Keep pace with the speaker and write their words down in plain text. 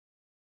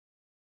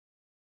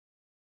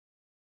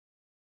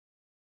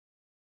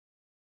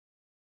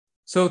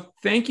So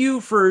thank you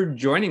for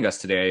joining us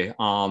today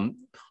on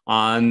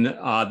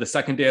the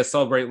second day of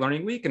Celebrate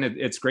Learning Week. And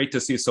it's great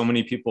to see so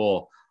many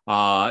people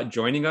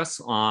joining us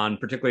on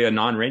particularly a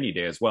non-rainy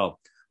day as well.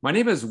 My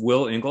name is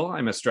Will Engel.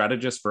 I'm a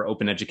strategist for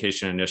open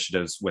education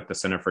initiatives with the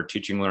Center for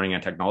Teaching, Learning,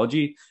 and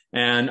Technology.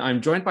 And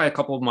I'm joined by a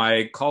couple of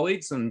my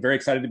colleagues. I'm very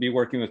excited to be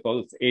working with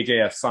both AJ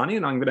Afsani,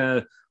 and I'm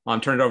going to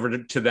turn it over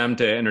to them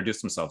to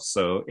introduce themselves.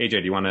 So AJ,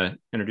 do you want to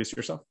introduce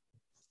yourself?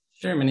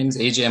 Sure. My name is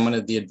AJ. I'm one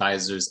of the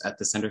advisors at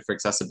the Center for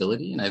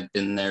Accessibility, and I've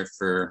been there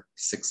for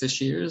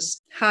 6-ish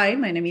years. Hi,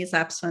 my name is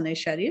Afsaneh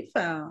Sharif.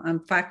 I'm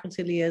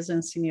faculty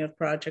liaison senior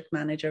project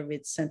manager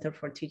with Center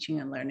for Teaching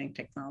and Learning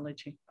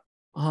Technology.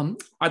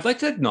 I'd like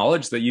to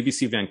acknowledge that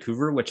UBC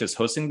Vancouver, which is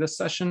hosting this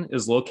session,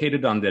 is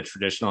located on the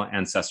traditional,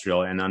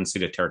 ancestral, and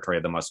unceded territory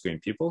of the Musqueam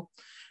people.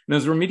 And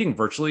as we're meeting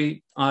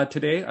virtually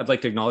today, I'd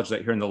like to acknowledge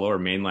that here in the Lower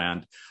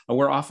Mainland,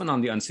 we're often on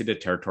the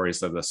unceded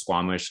territories of the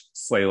Squamish,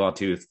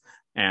 Tsleil-Waututh,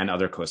 and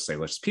other Coast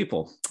Salish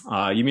people.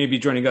 You may be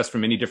joining us from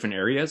many different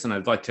areas, and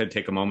I'd like to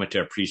take a moment to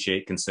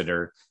appreciate,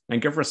 consider,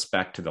 and give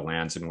respect to the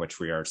lands in which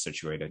we are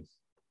situated.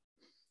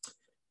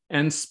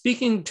 And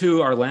speaking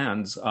to our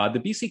lands,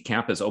 the BC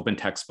Campus Open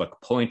Textbook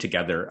Pulling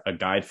Together a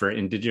Guide for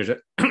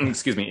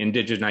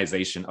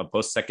Indigenization of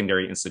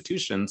Post-Secondary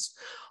Institutions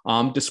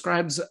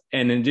describes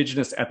an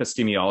Indigenous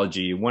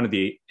epistemology, one of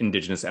the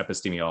Indigenous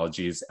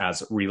epistemologies,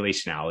 as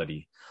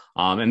relationality.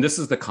 And this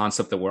is the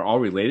concept that we're all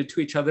related to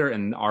each other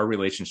and our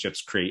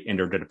relationships create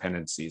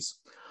interdependencies.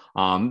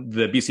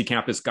 The BC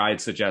Campus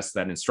Guide suggests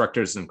that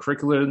instructors and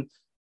curriculum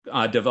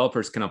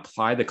developers can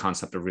apply the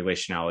concept of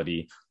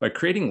relationality by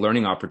creating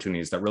learning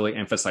opportunities that really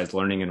emphasize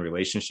learning and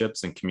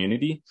relationships and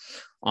community.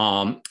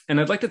 And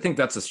I'd like to think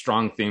that's a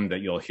strong theme that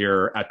you'll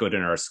hear echoed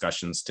in our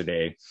discussions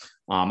today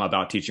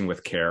about teaching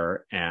with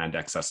care and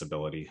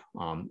accessibility.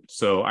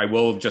 So I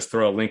will just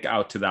throw a link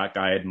out to that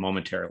guide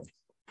momentarily.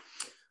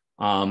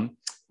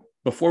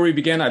 Before we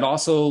begin, I'd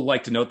also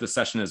like to note this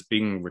session is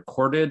being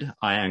recorded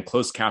and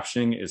closed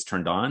captioning is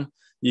turned on.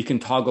 You can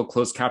toggle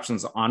closed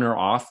captions on or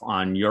off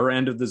on your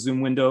end of the Zoom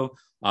window.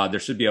 There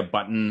should be a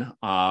button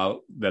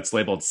that's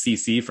labeled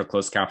CC for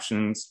closed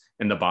captions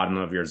in the bottom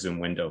of your Zoom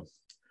window.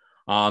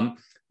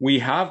 We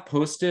have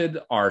posted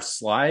our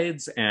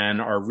slides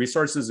and our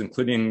resources,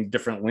 including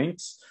different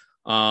links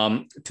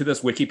to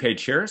this wiki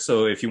page here.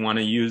 So if you want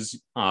to use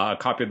a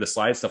copy of the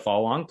slides to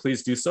follow along,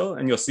 please do so.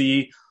 And you'll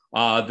see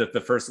that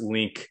the first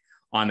link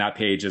on that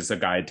page is a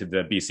guide to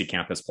the BC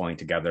Campus Pulling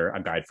Together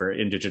a Guide for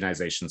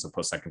Indigenizations of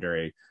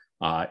Post-Secondary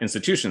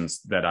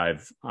Institutions that I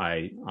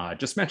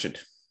just mentioned.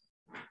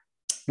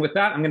 With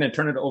that, I'm going to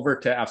turn it over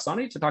to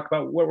Afsani to talk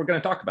about what we're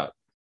going to talk about.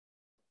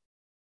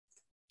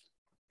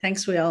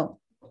 Thanks,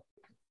 Will.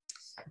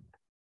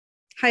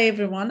 Hi,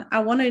 everyone. I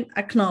want to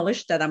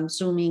acknowledge that I'm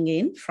zooming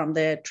in from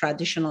the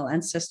traditional,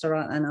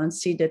 ancestral, and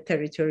unceded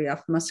territory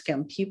of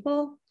Musqueam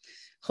people.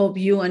 Hope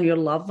you and your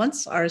loved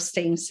ones are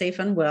staying safe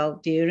and well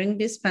during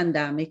this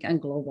pandemic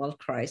and global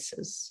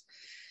crisis.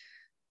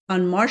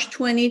 On March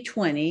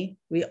 2020,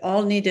 we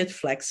all needed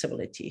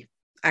flexibility,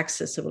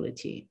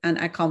 accessibility, and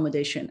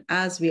accommodation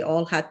as we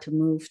all had to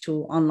move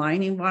to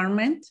online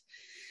environment.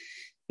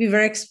 We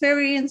were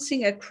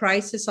experiencing a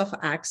crisis of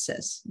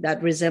access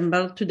that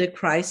resembled to the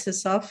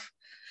crisis of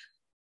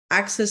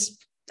access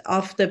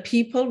of the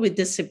people with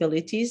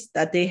disabilities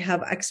that they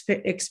have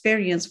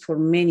experienced for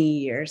many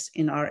years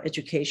in our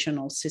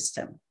educational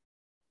system.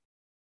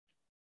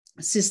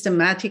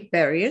 Systematic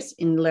barriers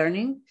in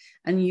learning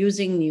and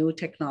using new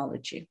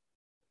technology.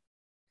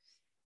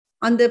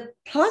 On the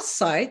plus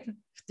side,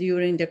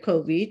 during the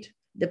COVID,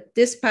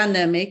 this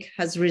pandemic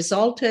has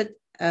resulted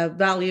a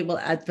valuable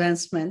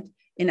advancement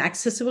in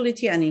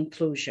accessibility and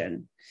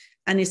inclusion.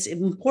 And it's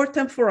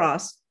important for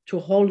us to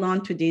hold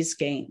on to these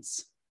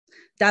gains.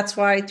 That's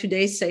why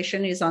today's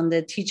session is on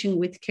the Teaching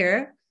with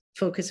Care,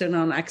 focusing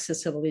on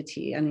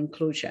accessibility and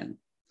inclusion.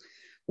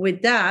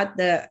 With that,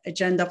 the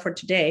agenda for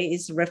today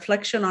is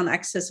reflection on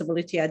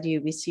accessibility at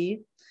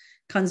UBC,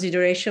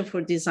 consideration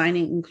for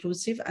designing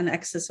inclusive and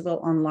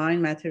accessible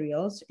online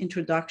materials,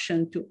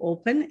 introduction to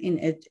open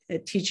in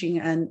teaching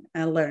and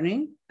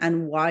learning,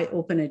 and why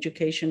open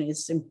education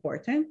is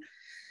important,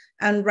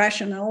 and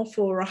rationale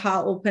for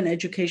how open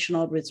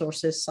educational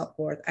resources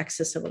support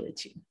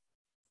accessibility.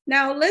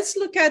 Now, let's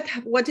look at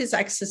what is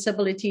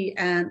accessibility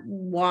and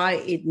why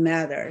it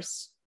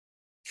matters.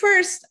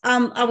 First,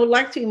 I would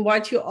like to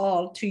invite you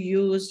all to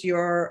use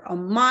your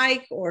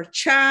mic or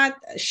chat,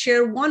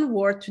 share one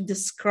word to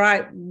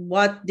describe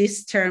what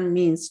this term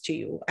means to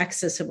you,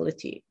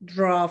 accessibility.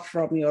 Draw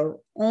from your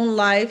own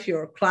life,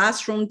 your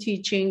classroom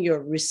teaching,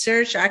 your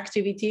research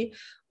activity,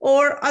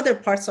 or other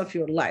parts of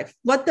your life.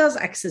 What does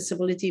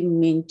accessibility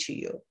mean to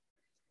you?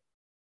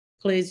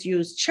 Please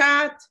use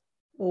chat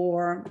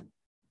or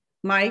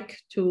mic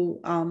to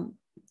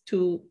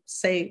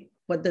say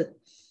what the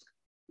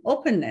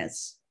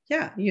openness,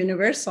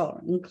 universal,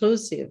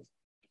 inclusive,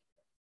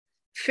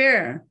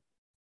 fair,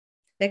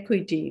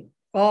 equity,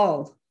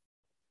 all,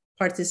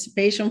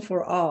 participation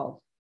for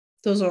all.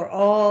 Those are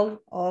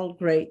all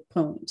great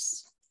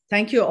points.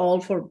 Thank you all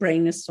for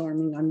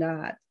brainstorming on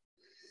that.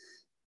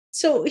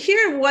 So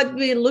here, what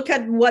we look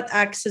at what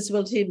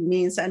accessibility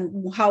means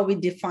and how we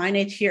define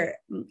it here.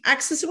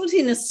 Accessibility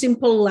in a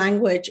simple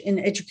language in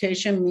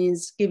education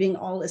means giving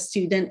all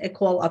students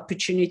equal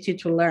opportunity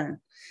to learn.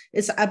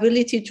 It's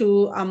ability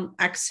to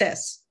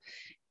access.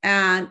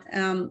 And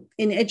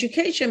in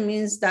education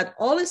means that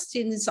all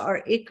students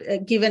are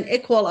given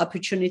equal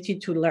opportunity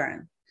to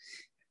learn.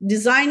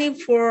 Designing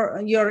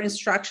for your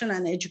instruction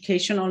and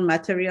educational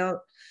material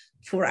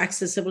for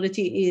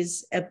accessibility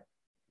is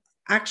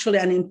actually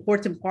an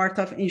important part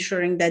of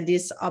ensuring that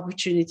this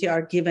opportunity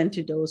are given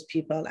to those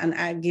people,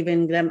 and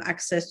giving them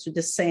access to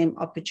the same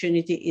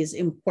opportunity is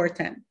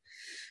important.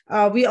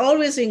 We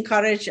always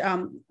encourage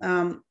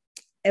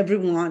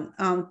everyone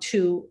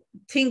to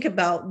think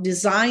about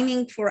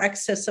designing for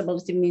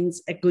accessibility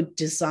means a good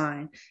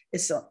design.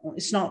 It's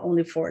not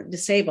only for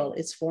disabled,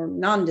 it's for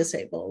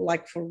non-disabled,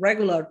 like for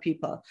regular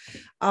people.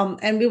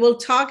 And we will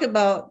talk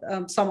about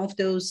some of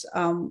those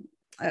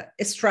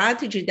a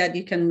strategy that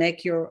you can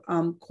make your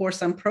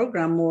course and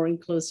program more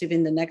inclusive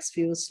in the next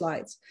few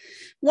slides.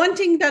 One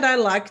thing that I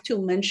like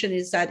to mention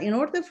is that in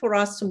order for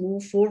us to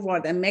move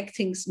forward and make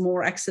things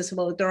more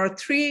accessible, there are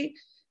 3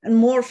 and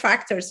more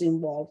factors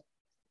involved.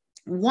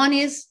 One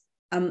is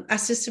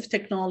assistive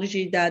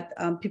technology that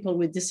people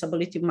with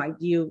disability might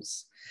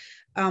use.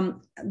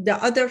 The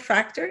other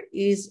factor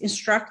is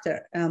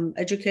instructor,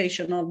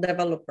 educational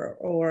developer,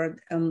 or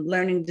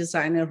learning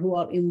designer who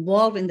are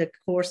involved in the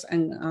course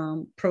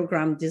and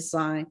program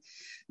design,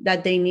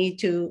 that they need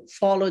to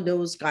follow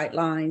those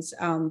guidelines.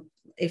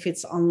 If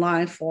it's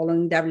online,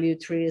 following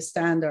W3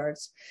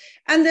 standards.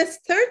 And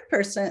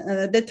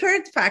the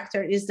third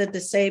factor is the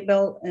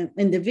disabled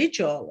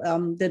individual,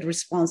 the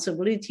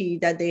responsibility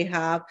that they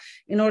have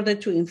in order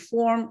to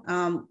inform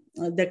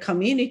the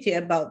community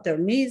about their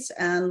needs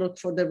and look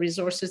for the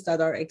resources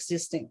that are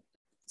existing.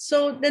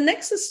 So the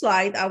next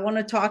slide, I want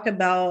to talk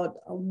about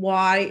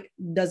why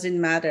does it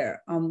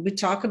matter. We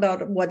talk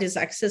about what is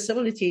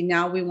accessibility.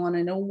 Now we want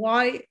to know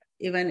why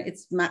even it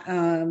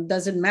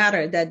doesn't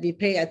matter that we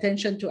pay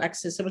attention to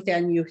accessibility,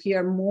 and you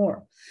hear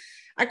more.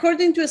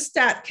 According to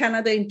Stat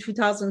Canada in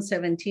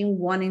 2017,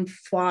 1 in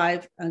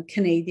 5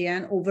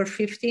 Canadian over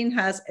 15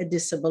 has a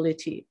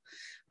disability.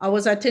 I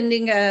was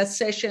attending a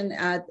session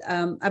at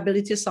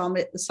Ability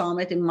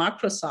Summit in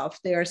Microsoft.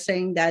 They are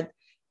saying that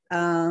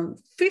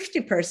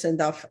 50%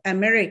 of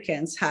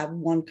Americans have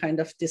one kind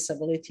of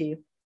disability.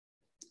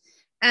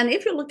 And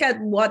if you look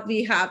at what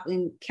we have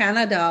in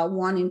Canada,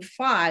 1 in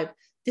 5,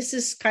 this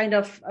is kind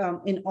of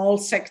in all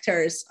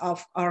sectors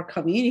of our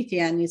community,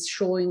 and it's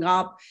showing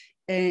up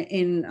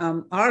in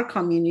our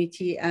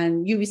community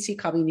and UBC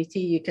community.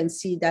 You can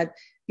see that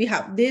we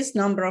have this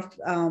number of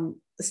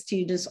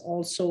students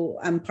also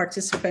and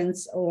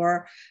participants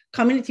or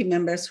community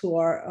members who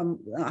are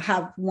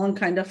have one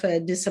kind of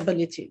a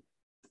disability.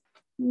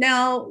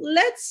 Now,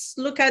 let's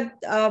look at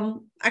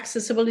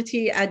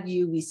accessibility at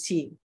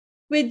UBC.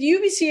 With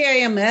UBC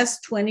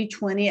AMS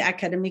 2020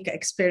 Academic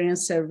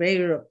Experience Survey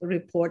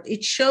report,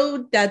 it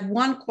showed that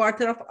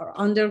 1/4 of our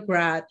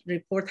undergrad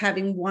report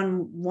having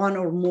one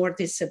or more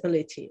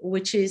disability,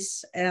 which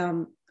is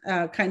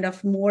kind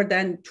of more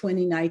than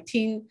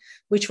 2019,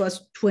 which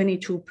was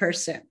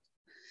 22%.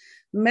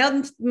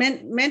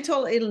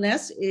 Mental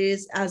illness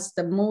is as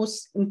the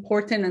most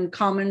important and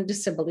common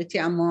disability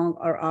among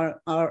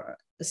our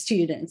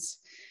students.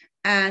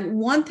 And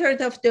 1/3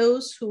 of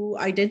those who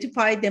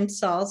identify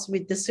themselves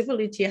with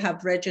disability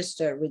have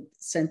registered with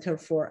Center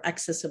for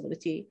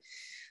Accessibility.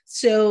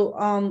 So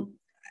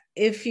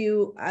if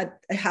you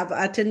have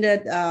attended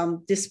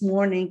this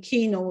morning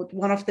keynote,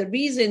 one of the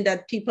reasons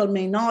that people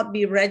may not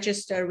be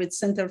registered with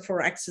Center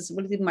for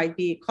Accessibility might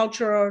be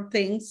cultural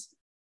things.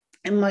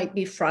 It might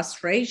be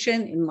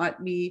frustration, it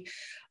might be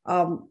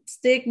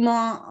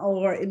stigma,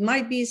 or it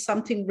might be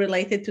something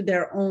related to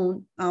their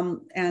own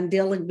and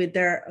dealing with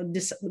their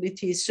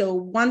disability. So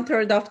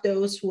 1/3 of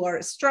those who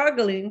are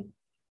struggling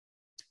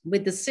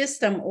with the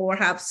system or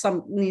have some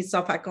needs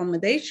of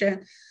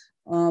accommodation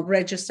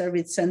register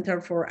with Center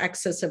for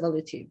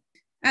Accessibility.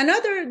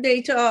 Another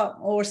data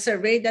or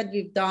survey that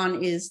we've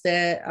done is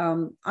the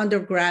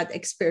Undergrad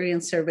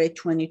Experience Survey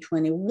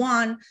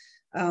 2021.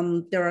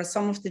 There are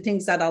some of the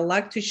things that I'd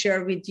like to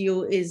share with you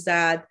is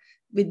that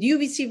with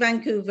UBC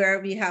Vancouver,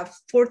 we have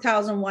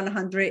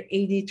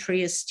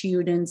 4,183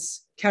 students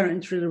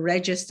currently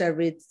registered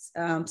with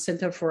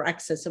Center for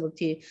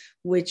Accessibility,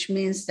 which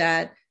means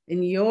that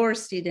in your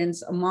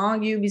students,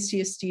 among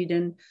UBC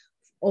students,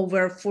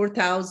 over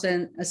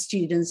 4,000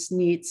 students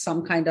need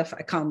some kind of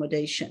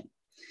accommodation.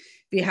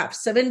 We have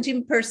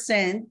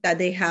 17% that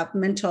they have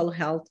mental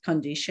health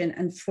condition,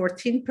 and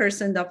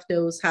 14% of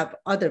those have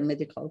other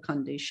medical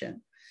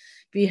condition.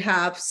 We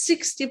have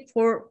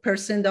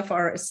 64% of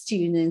our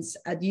students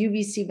at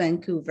UBC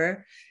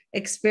Vancouver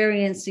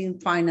experiencing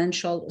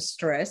financial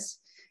stress.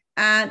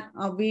 And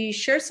we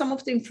share some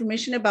of the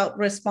information about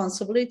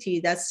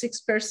responsibility, that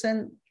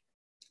 6%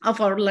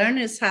 of our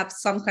learners have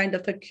some kind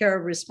of a care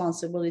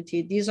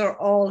responsibility. These are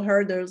all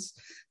hurdles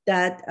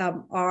that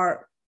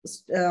our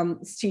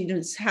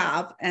students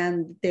have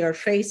and they are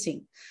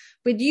facing.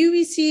 With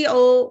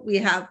UBCO, we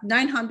have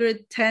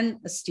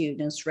 910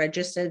 students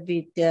registered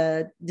with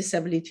the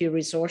Disability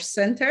Resource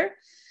Center,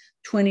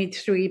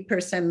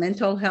 23%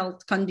 mental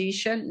health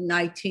condition,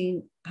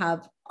 19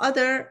 have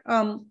other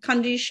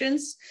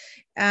conditions,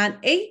 and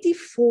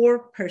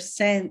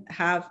 84%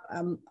 have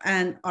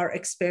and are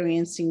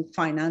experiencing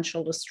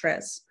financial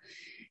stress.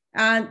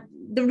 And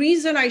the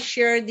reason I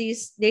share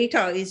this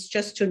data is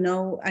just to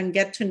know and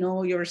get to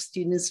know your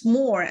students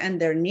more and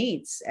their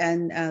needs,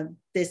 and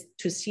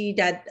to see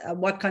that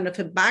what kind of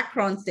a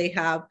backgrounds they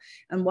have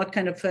and what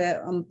kind of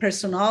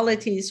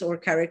personalities or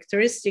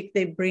characteristics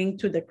they bring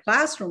to the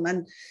classroom,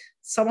 and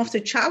some of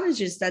the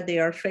challenges that they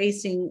are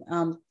facing.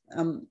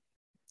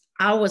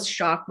 I was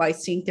shocked by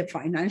seeing the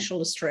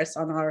financial stress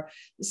on our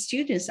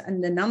students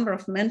and the number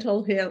of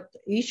mental health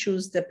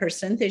issues, the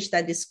percentage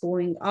that is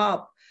going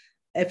up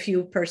a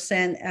few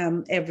percent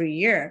every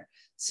year.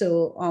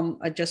 So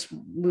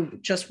we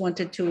just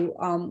wanted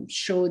to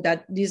show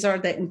that these are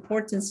the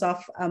importance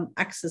of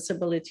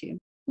accessibility.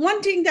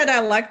 One thing that I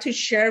like to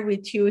share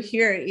with you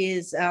here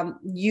is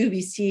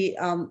UBC,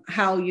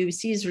 how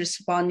UBC is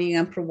responding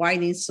and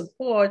providing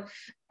support.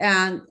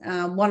 And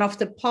one of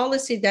the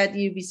policy that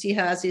UBC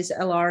has is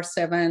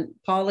LR7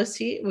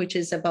 policy, which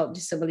is about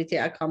disability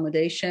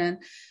accommodation.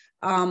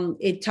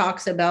 It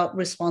talks about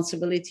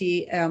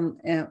responsibility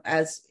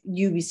as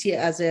UBC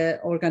as an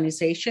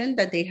organization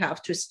that they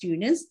have to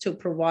students to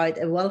provide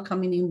a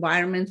welcoming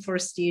environment for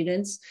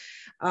students,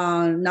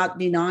 not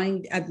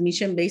denying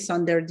admission based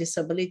on their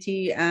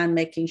disability, and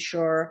making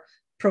sure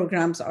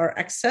programs are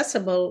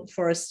accessible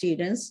for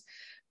students.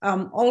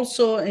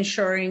 Also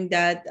ensuring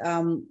that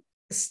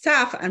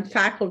staff and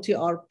faculty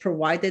are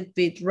provided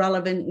with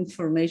relevant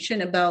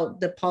information about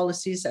the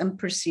policies and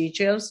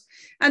procedures.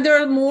 And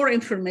there are more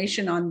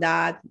information on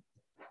that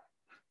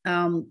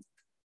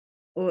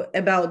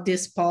about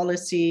this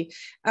policy.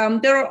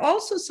 There are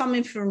also some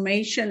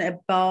information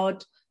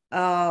about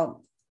the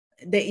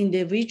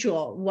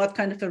individual, what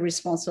kind of a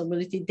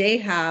responsibility they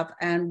have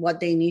and what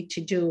they need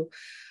to do.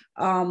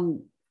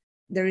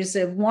 There is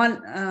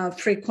one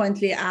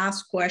frequently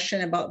asked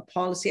question about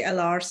policy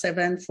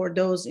LR7 for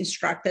those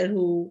instructors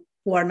who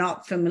are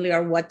not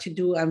familiar what to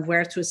do and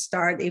where to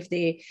start if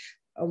they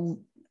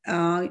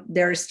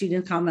their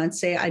student come and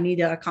say, I need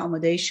an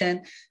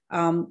accommodation,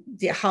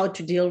 how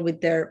to deal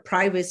with their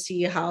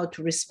privacy, how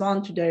to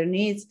respond to their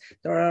needs.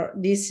 There are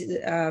these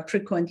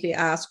frequently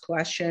asked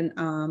question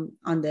on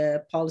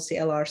the policy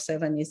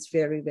LR7 is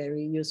very,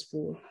 very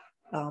useful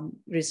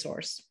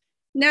resource.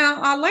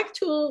 Now, I'd like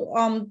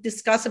to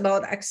discuss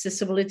about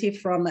accessibility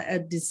from a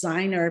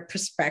designer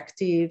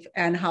perspective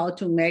and how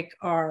to make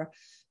our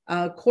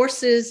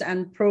courses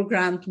and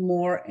programs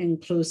more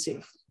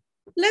inclusive.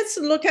 Let's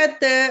look at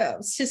the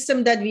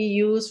system that we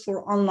use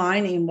for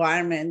online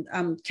environment,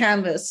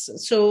 Canvas.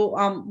 So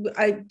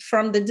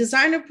from the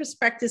designer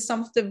perspective,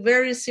 some of the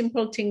very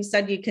simple things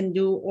that you can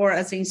do, or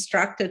as an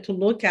instructor to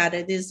look at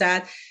it, is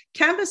that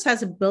Canvas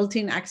has a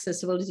built-in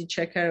accessibility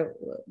checker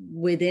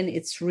within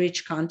its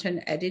rich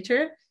content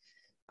editor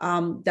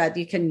that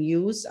you can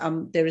use.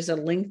 There is a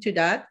link to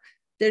that.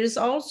 There is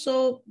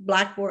also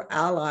Blackboard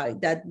Ally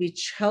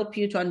which help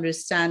you to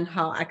understand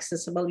how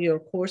accessible your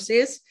course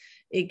is.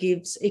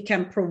 It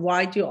can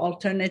provide you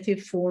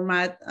alternative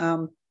format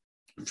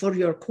for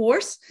your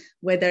course,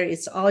 whether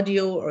it's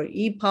audio or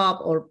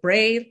EPUB or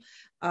Braille.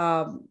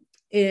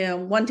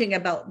 And one thing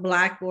about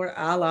Blackboard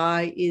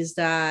Ally is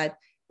that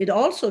it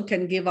also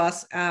can give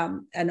us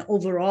an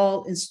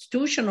overall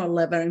institutional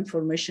level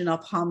information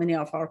of how many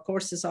of our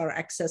courses are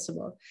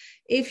accessible.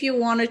 If you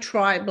want to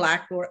try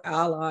Blackboard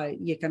Ally,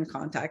 you can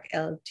contact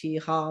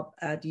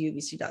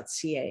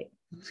lthub@ubc.ca.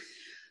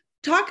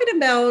 Talking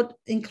about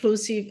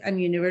inclusive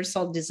and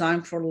universal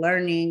design for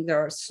learning, there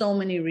are so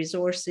many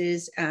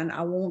resources and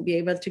I won't be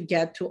able to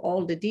get to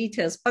all the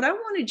details, but I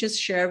want to just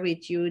share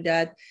with you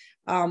that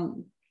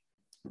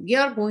we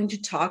are going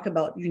to talk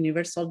about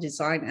universal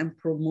design and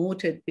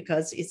promote it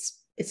because it's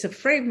a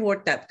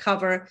framework that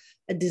covers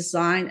a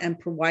design and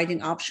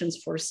providing options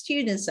for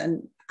students,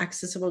 and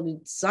accessible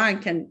design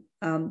can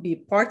be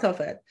part of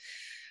it.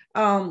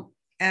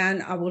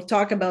 And I will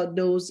talk about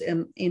those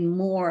in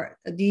more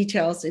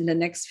details in the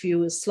next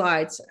few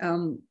slides.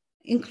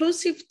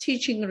 Inclusive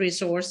Teaching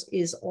Resource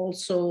is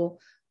also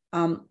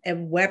a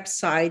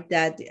website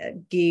that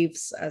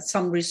gives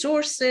some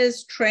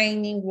resources,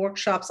 training,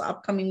 workshops,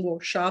 upcoming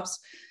workshops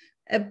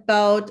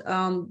about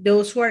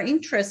those who are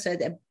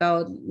interested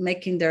about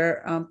making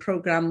their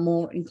program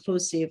more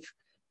inclusive.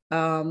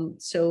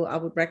 So I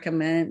would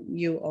recommend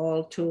you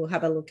all to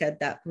have a look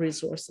at that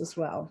resource as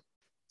well.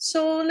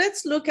 So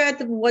let's look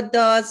at what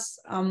does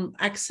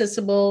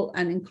accessible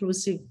and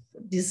inclusive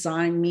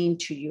design mean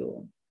to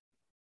you.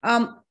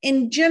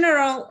 In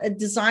general, a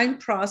design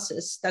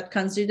process that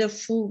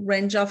considers full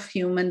range of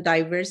human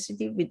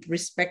diversity with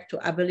respect to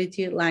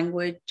ability,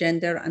 language,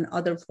 gender, and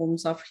other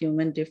forms of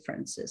human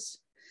differences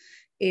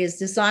is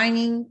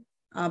designing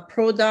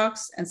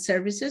products and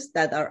services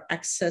that are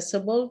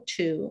accessible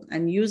to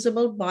and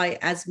usable by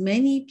as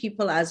many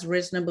people as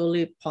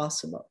reasonably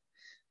possible.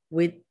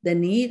 with the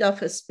need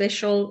of a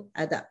special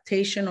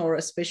adaptation or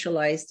a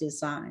specialized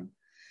design.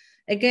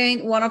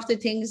 Again, one of the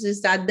things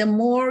is that the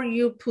more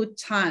you put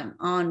time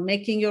on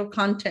making your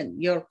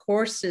content, your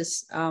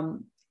courses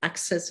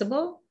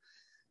accessible,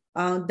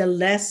 the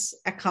less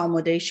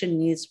accommodation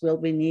needs will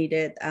be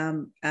needed,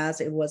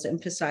 as it was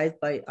emphasized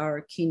by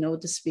our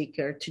keynote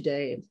speaker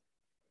today.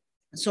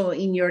 So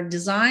in your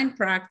design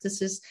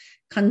practices,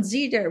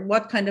 consider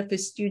what kind of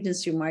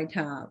students you might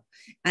have.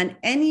 And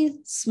any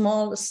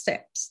small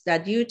steps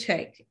that you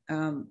take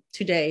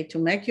today to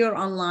make your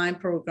online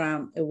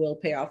program, it will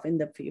pay off in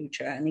the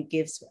future. And it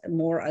gives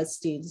more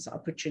students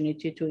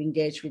opportunity to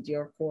engage with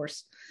your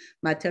course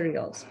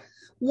materials.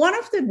 One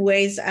of the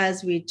ways,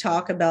 as we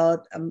talk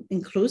about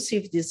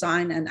inclusive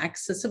design and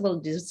accessible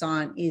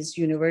design, is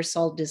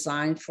universal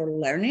design for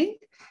learning.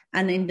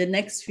 And in the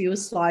next few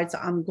slides,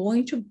 I'm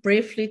going to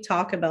briefly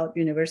talk about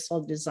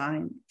universal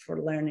design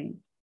for learning.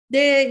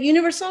 The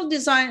universal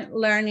design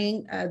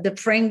learning, the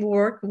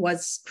framework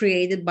was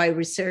created by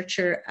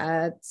researcher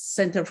at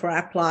Center for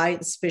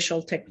Applied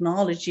Special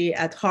Technology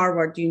at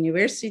Harvard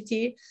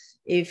University.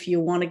 If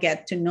you want to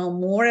get to know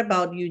more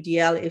about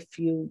UDL, if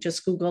you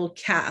just Google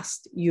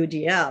CAST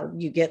UDL,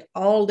 you get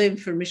all the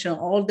information,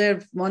 all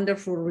the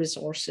wonderful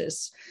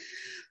resources.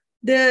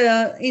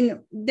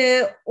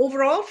 The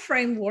overall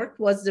framework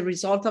was the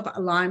result of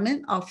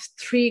alignment of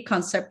three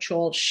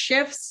conceptual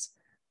shifts: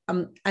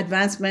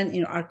 advancement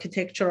in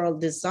architectural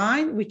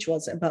design, which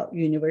was about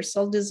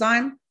universal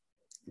design,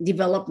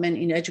 development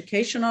in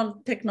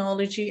educational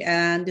technology,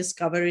 and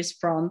discoveries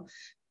from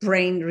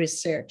brain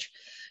research.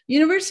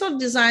 Universal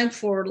design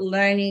for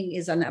learning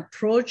is an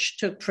approach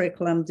to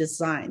curriculum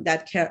design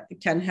that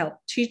can help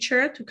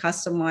teachers to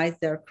customize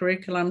their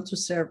curriculum to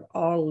serve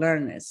all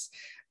learners,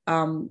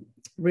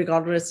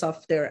 regardless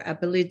of their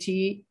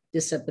ability,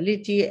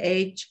 disability,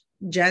 age,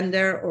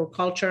 gender, or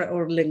culture,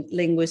 or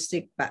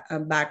linguistic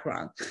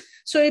background.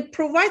 So it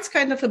provides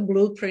kind of a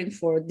blueprint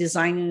for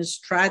designing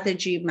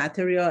strategy,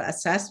 material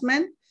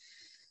assessment,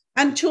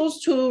 and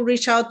tools to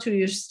reach out to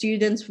your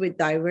students with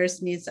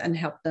diverse needs and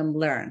help them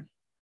learn.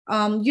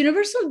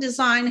 Universal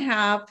design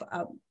have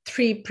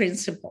three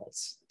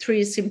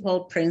simple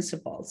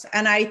principles.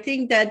 And I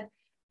think that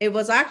it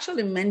was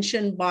actually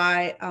mentioned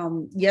by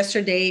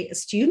yesterday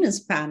students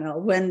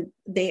panel when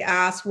they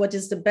asked what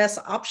is the best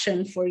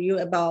option for you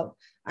about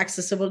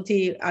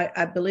accessibility.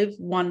 I believe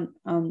one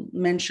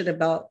mentioned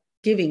about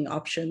giving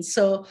options.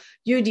 So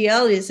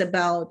UDL is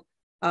about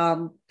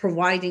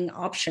providing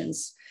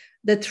options.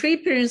 The three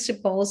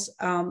principles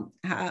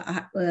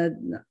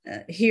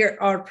here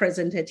are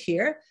presented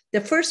here.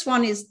 The first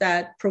one is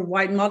that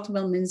provide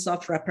multiple means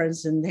of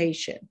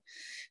representation.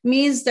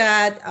 Means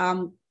that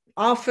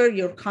offer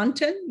your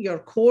content, your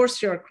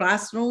course, your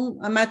classroom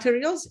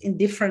materials in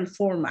different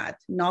format,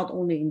 not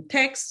only in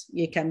text.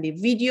 It can be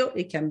video,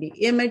 it can be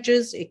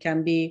images, it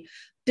can be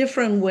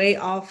different way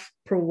of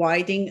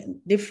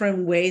providing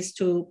different ways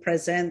to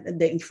present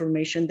the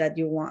information that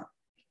you want.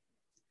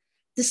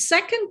 The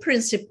second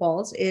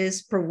principle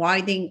is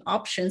providing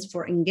options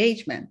for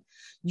engagement.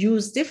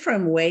 Use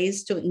different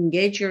ways to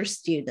engage your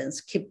students,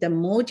 keep them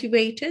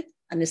motivated,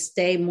 and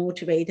stay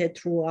motivated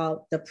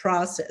throughout the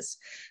process.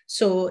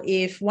 So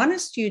if one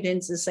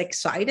student is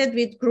excited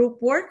with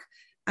group work,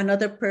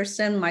 another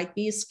person might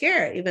be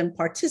scared even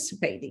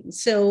participating.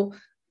 So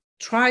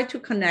try to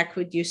connect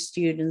with your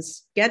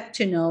students,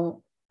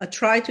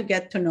 try to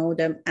get to know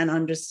them and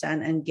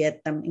understand and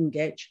get them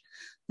engaged.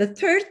 The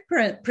third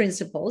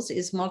principle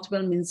is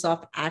multiple means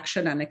of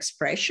action and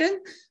expression,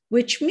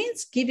 which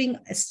means giving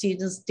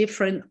students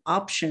different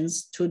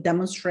options to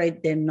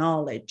demonstrate their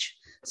knowledge.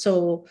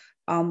 So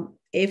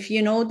if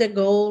you know the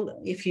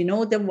goal, if you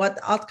know what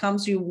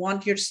outcomes you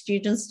want your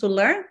students to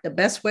learn, the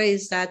best way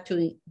is that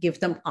to give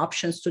them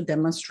options to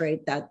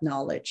demonstrate that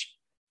knowledge.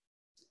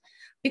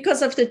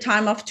 Because of the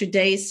time of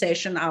today's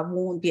session, I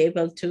won't be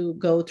able to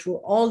go through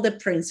all the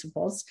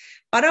principles,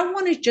 but I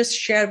want to just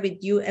share with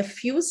you a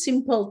few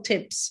simple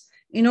tips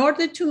in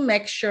order to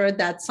make sure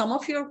that some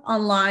of your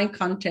online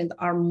content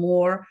are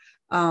more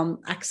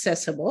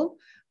accessible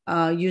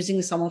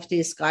using some of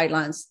these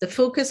guidelines. The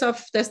focus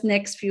of this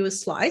next few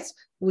slides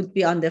would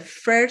be on the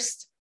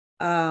first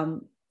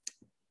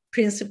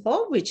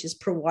principle, which is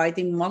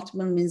providing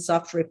multiple means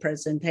of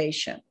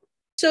representation.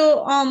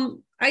 So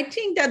I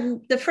think that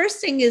the first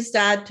thing is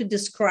that to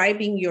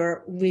describing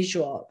your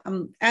visual.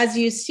 As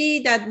you see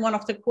that one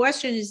of the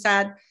questions is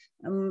that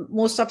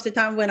most of the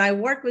time when I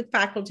work with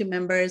faculty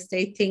members,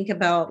 they think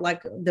about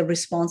like the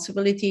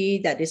responsibility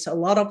that is a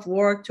lot of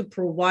work to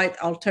provide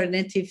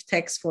alternative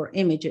text for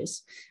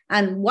images.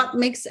 And what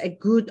makes a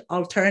good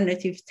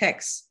alternative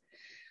text?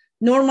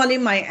 Normally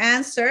my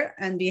answer,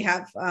 and we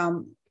have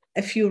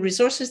a few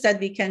resources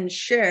that we can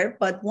share,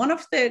 but one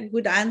of the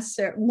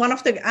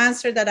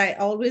answer that I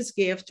always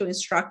give to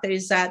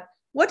instructors is that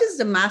what is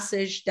the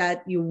message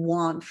that you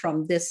want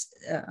from this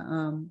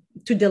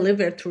to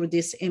deliver through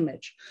this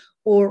image?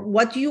 or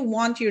what do you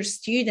want your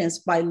students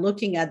by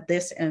looking at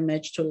this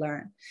image to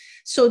learn?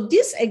 So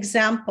this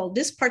example,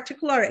 this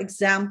particular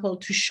example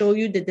to show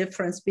you the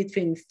difference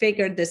between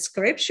figure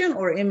description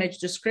or image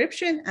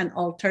description and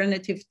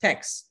alternative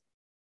text.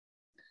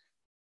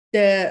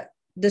 The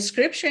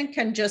description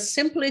can just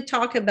simply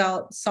talk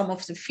about some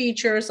of the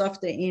features of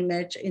the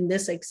image. In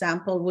this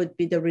example would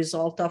be the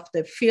result of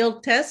the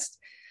field test.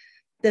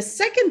 The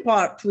second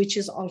part, which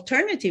is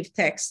alternative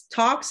text,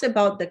 talks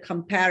about the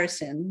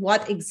comparison,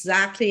 what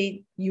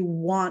exactly you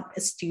want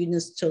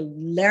students to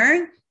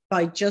learn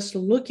by just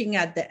looking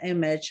at the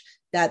image,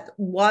 that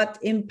what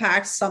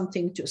impacts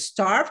something to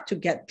starve, to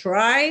get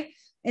dry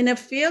in a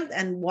field,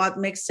 and what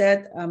makes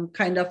it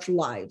kind of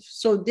live.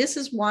 So this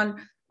is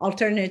one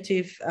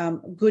alternative,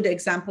 good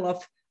example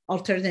of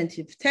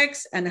alternative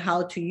text and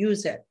how to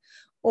use it.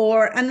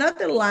 Or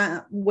another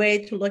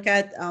way to look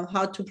at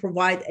how to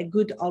provide a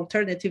good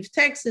alternative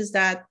text is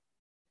that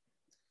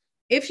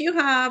if you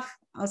have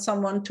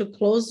someone to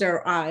close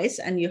their eyes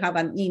and you have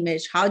an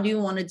image, how do you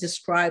want to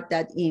describe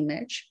that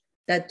image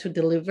that to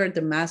deliver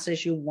the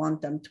message you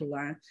want them to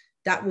learn?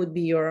 That would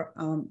be your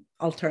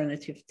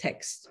alternative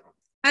text.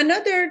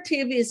 Another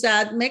tip is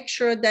that make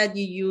sure that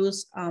you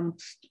use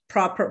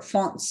proper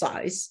font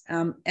size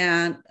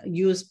and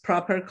use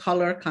proper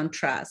color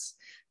contrast.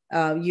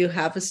 You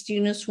have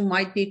students who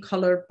might be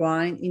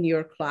colorblind in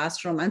your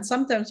classroom. And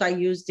sometimes I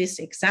use this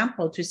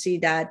example to see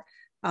that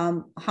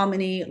how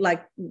many,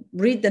 like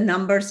read the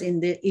numbers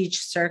in each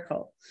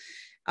circle.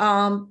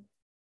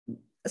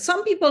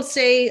 Some people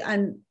say,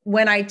 and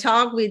when I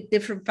talk with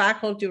different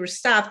faculty or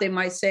staff, they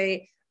might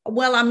say,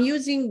 well, I'm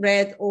using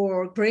red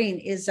or green.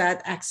 Is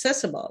that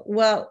accessible?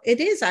 Well, it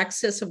is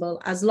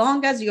accessible as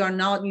long as you are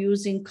not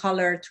using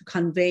color to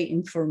convey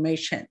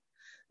information.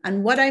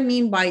 And what I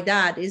mean by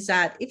that is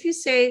that if you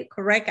say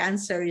correct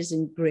answer is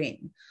in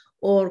green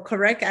or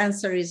correct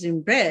answer is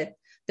in red,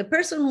 the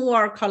person who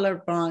are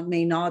colorblind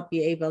may not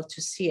be able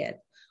to see it.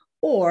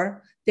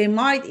 Or they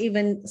might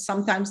even,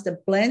 sometimes the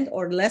blend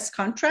or less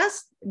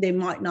contrast, they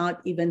might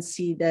not even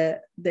see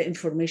the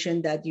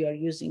information that you are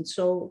using.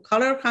 So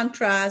color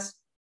contrast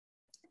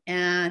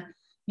and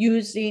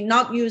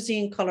not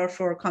using color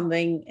for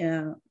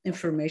conveying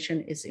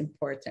information is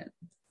important.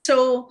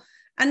 So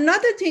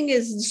another thing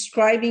is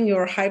describing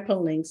your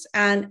hyperlinks.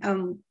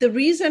 And the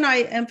reason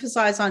I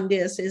emphasize on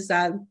this is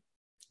that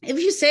if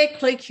you say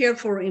click here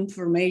for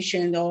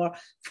information or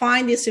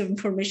find this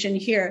information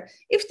here,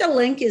 if the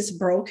link is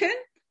broken,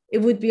 it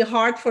would be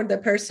hard for the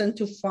person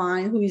to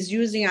find who is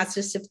using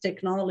assistive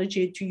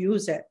technology to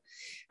use it.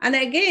 And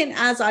again,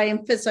 as I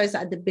emphasized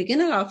at the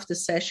beginning of the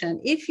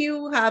session, if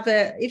you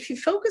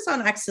focus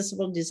on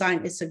accessible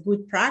design, it's a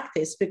good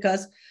practice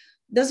because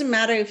doesn't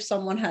matter if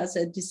someone has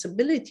a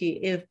disability.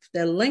 If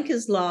the link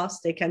is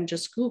lost, they can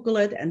just Google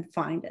it and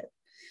find it.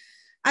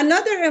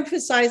 Another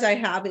emphasis I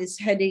have is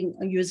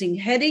using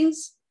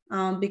headings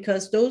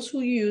because those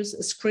who use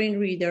a screen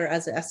reader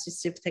as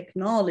assistive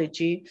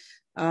technology,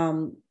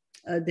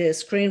 the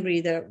screen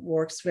reader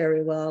works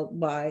very well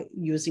by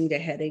using the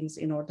headings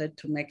in order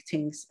to make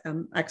things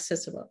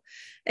accessible.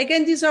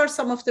 Again, these are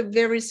some of the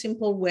very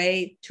simple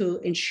way to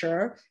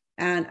ensure.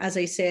 And as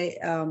I say,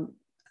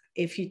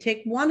 if you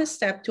take one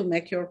step to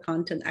make your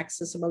content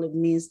accessible, it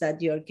means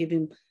that you're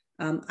giving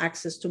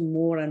access to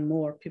more and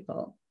more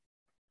people.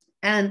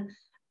 And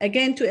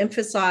again, to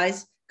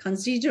emphasize,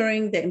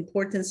 considering the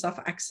importance of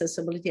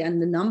accessibility and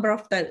the number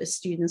of that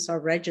students are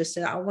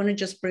registered, I want to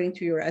just bring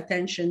to your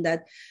attention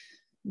that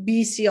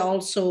BC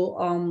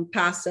also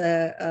passed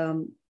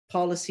a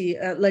policy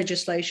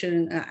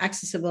legislation,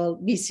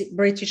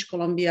 British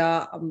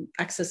Columbia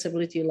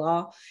accessibility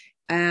law.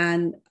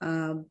 And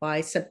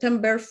by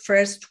September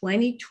 1st,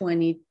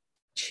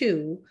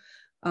 2022,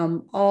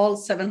 all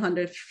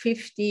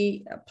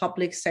 750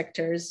 public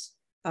sectors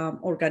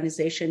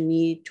organization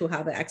need to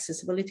have an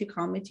accessibility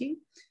committee,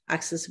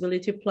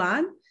 accessibility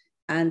plan,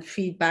 and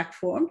feedback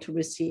form to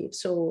receive.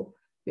 So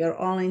we are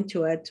all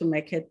into it to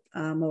make it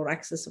more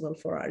accessible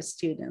for our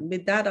students.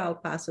 With that, I'll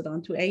pass it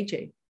on to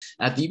AJ.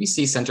 At the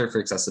UBC Center for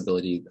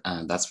Accessibility,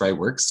 that's where I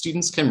work,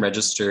 students can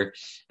register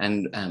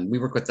and we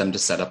work with them to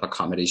set up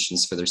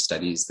accommodations for their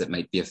studies that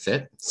might be a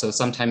fit. So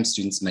sometimes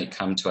students might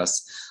come to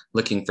us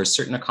looking for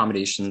certain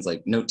accommodations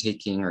like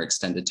note-taking or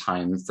extended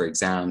time for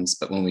exams,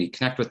 but when we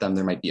connect with them,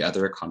 there might be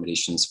other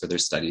accommodations for their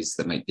studies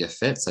that might be a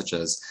fit, such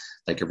as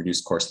like a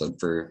reduced course load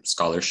for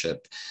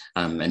scholarship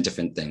and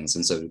different things.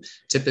 And so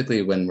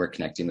typically when we're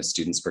connecting with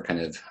students, we're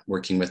kind of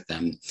working with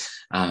them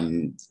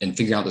and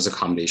figuring out those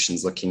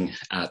accommodations, looking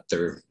at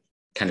their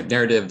kind of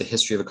narrative, the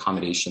history of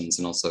accommodations,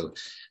 and also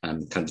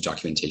kind of the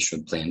documentation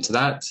would play into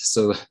that.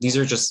 So these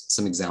are just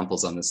some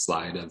examples on this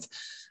slide of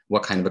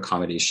what kind of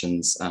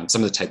accommodations,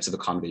 some of the types of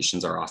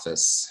accommodations our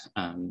office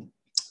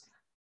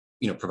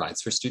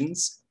provides for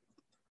students.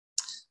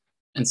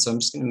 And so I'm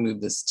just going to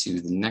move this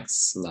to the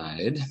next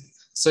slide.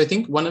 So I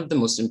think one of the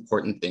most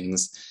important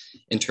things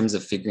in terms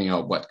of figuring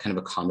out what kind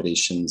of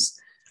accommodations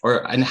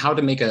and how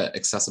to make an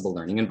accessible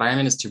learning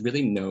environment is to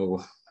really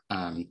know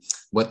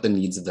what the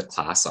needs of the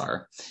class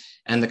are.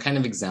 And the kind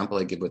of example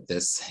I give with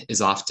this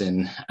is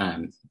often,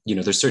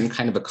 there's certain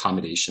kind of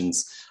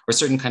accommodations or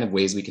certain kind of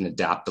ways we can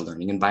adapt the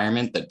learning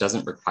environment that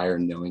doesn't require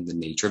knowing the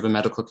nature of a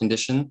medical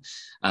condition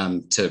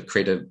to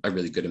create a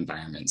really good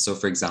environment. So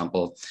for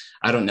example,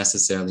 I don't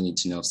necessarily need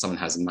to know if someone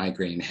has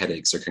migraine,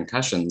 headaches, or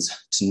concussions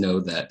to know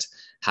that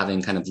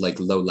having kind of like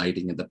low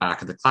lighting at the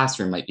back of the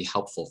classroom might be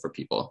helpful for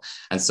people.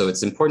 And so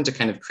it's important to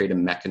kind of create a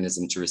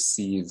mechanism to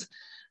receive,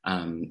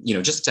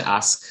 just to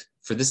ask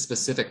for this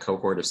specific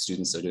cohort of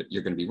students that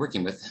you're going to be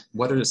working with,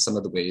 what are some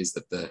of the ways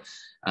that the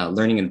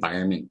learning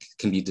environment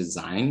can be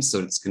designed so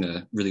it's going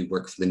to really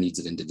work for the needs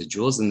of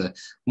individuals? And the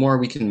more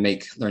we can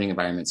make learning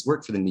environments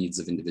work for the needs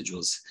of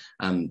individuals,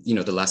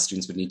 the less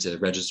students would need to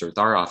register with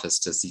our office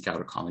to seek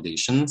out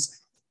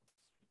accommodations.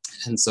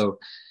 And so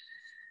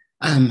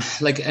and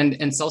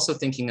it's also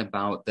thinking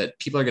about that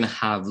people are going to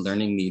have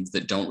learning needs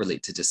that don't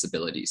relate to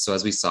disability. So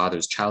as we saw,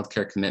 there's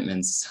childcare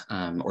commitments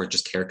or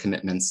just care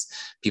commitments.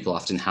 People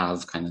often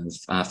have kind of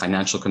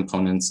financial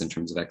components in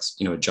terms of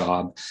a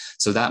job.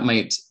 So that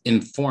might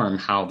inform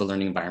how the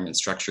learning environment is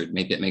structured.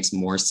 Maybe it makes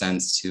more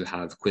sense to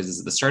have quizzes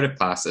at the start of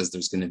class as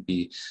there's going to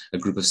be a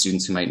group of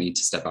students who might need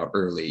to step out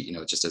early,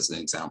 just as an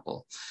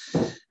example.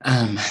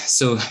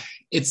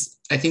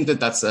 I think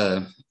that's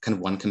a kind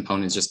of one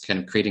component, is just kind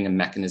of creating a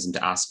mechanism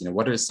to ask,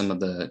 what are some of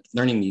the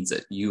learning needs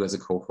that you as a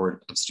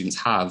cohort of students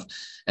have,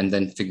 and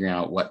then figuring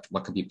out what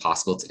could be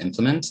possible to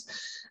implement.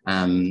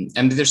 And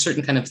there's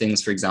certain kind of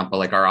things, for example,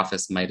 like our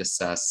office might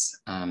assess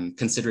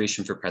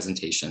consideration for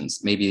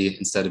presentations. Maybe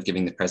instead of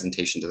giving the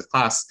presentation to the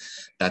class,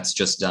 that's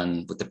just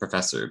done with the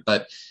professor.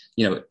 But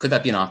could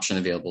that be an option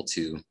available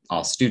to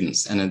all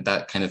students? And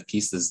that kind of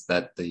piece is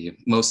that the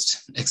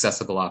most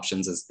accessible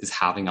options is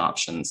having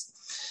options.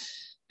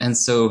 And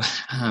so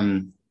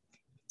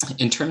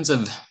in terms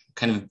of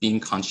kind of being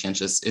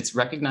conscientious, it's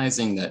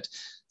recognizing that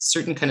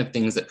certain kind of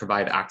things that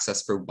provide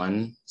access for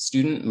one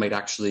student might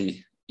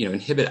actually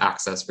inhibit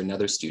access for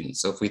another student.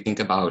 So if we think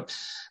about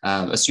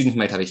a student who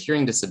might have a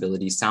hearing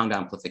disability, sound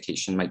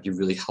amplification might be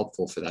really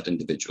helpful for that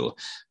individual.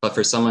 But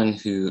for someone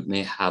who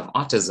may have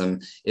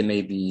autism, it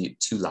may be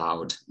too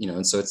loud,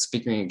 and so it's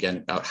figuring again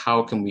about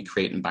how can we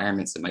create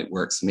environments that might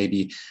work. So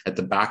maybe at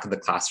the back of the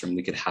classroom,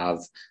 we could have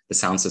the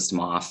sound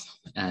system off,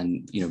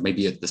 and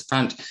maybe at the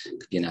front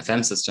could be an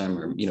FM system,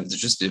 or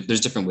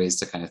there's different ways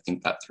to kind of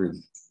think that through.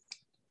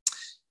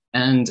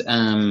 And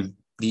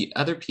the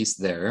other piece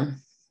there,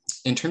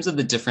 in terms of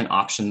the different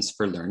options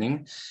for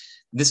learning,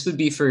 this would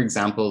be, for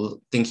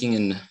example, thinking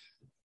in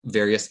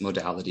various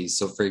modalities.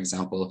 So for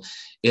example,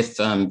 if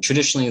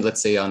traditionally, let's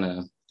say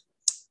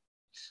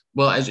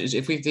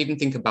if we even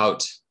think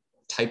about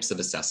types of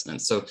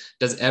assessments. So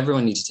does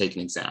everyone need to take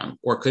an exam,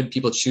 or could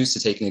people choose to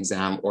take an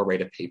exam or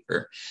write a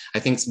paper? I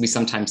think we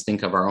sometimes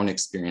think of our own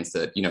experience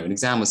that, an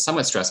exam was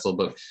somewhat stressful,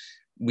 but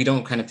we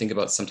don't kind of think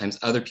about sometimes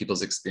other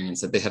people's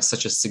experience, that they have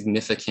such a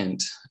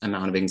significant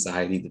amount of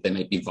anxiety that they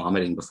might be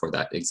vomiting before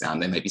that exam.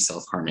 They might be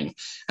self-harming.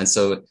 And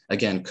so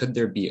again, could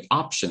there be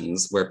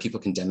options where people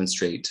can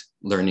demonstrate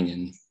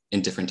learning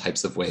in different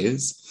types of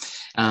ways?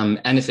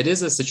 And if it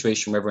is a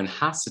situation where everyone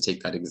has to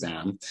take that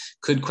exam,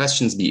 could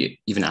questions be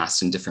even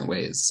asked in different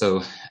ways?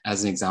 So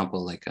as an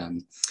example, like,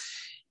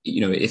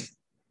 if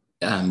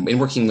in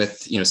working with,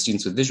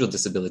 students with visual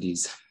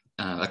disabilities,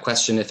 a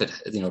question, if it,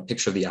 a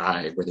picture of the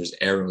eye where there's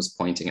arrows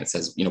pointing, it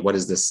says, what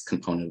is this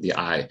component of the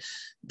eye?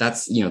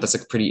 That's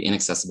a pretty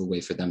inaccessible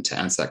way for them to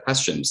answer that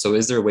question. So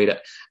is there a way to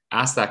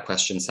ask that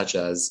question, such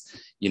as,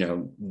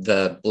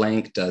 the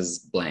blank does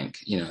blank,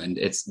 and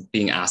it's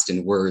being asked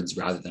in words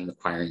rather than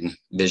requiring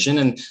vision?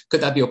 And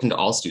could that be open to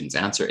all students?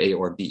 Answer A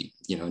or B,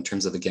 in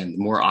terms of, again, the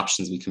more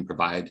options we can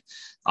provide,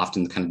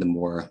 often kind of the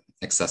more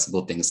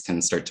accessible things can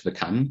start to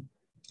become.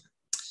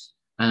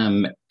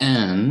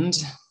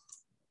 And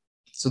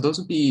so those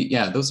would be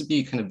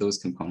kind of those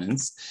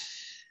components.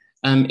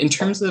 In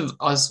terms of,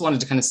 I just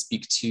wanted to kind of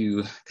speak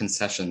to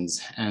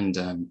concessions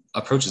and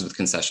approaches with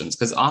concessions,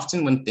 because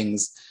often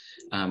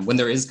when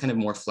there is kind of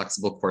more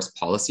flexible course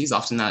policies,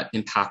 often that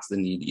impacts the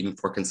need even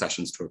for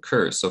concessions to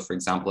occur. So for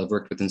example, I've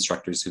worked with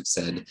instructors who've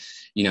said,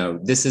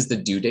 this is the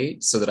due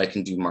date so that I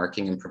can do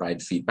marking and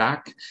provide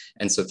feedback.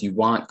 And so if you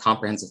want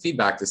comprehensive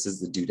feedback, this is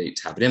the due date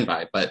to have it in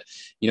by. But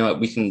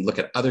we can look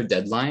at other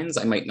deadlines.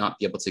 I might not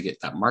be able to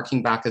get that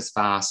marking back as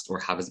fast or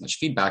have as much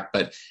feedback,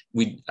 but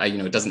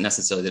it doesn't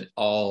necessarily that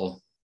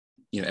all,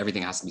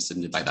 everything has to be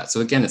submitted by that. So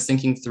again, it's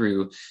thinking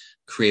through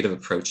creative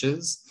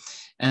approaches.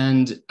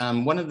 And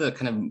one of the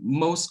kind of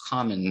most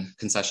common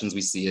concessions we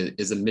see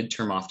is a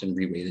midterm often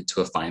reweighted to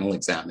a final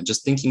exam. And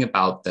just thinking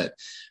about that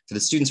for the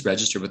students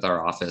registered with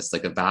our office,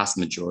 like a vast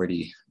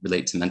majority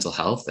relate to mental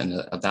health, and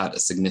of that, a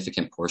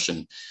significant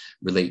portion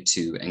relate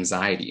to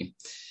anxiety.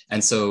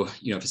 And so,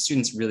 if a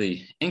student's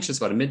really anxious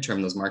about a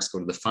midterm, those marks go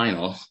to the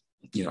final,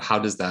 how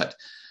does that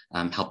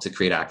help to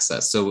create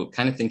access? So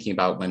kind of thinking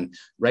about when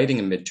writing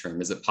a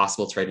midterm, is it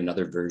possible to write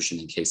another version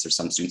in case there's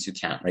some students who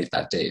can't write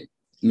that day?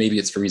 Maybe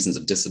it's for reasons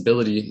of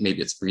disability, maybe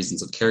it's for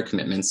reasons of care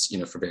commitments,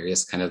 for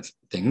various kind of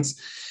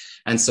things.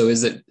 And so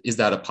is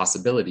that a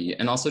possibility?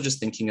 And also just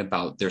thinking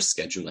about their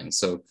scheduling.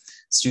 So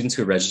students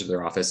who register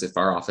their office, if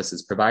our office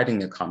is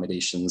providing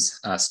accommodations,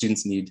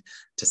 students need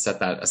to set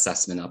that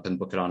assessment up and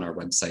book it on our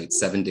website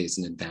 7 days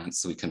in advance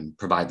so we can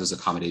provide those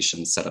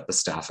accommodations, set up the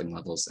staffing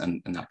levels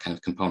and that kind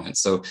of component.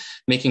 So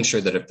making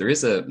sure that if there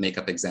is a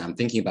makeup exam,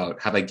 thinking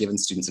about, have I given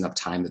students enough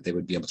time that they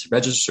would be able to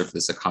register for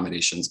this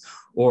accommodations,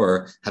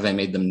 or have I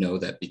made them know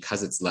that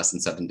because it's less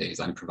than 7 days,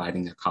 I'm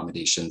providing the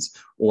accommodations,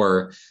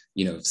 or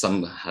if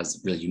some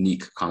has really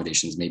unique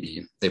accommodations,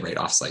 maybe they write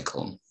off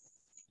cycle.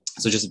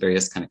 So just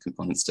various kind of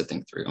components to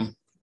think through.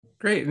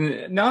 Great.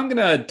 Now I'm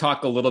going to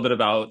talk a little bit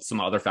about some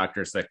other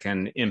factors that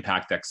can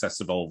impact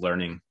accessible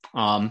learning.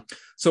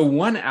 So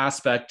one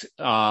aspect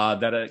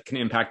that can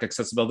impact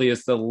accessibility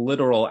is the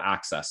literal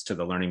access to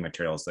the learning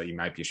materials that you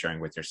might be sharing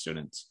with your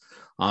students.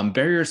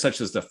 Barriers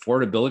such as the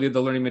affordability of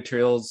the learning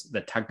materials,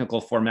 the technical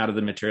format of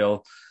the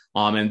material,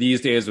 and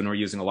these days when we're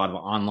using a lot of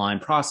online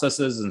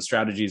processes and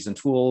strategies and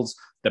tools,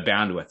 the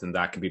bandwidth, and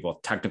that can be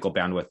both technical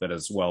bandwidth, but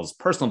as well as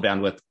personal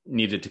bandwidth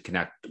needed to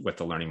connect with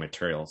the learning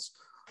materials.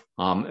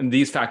 And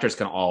these factors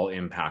can all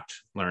impact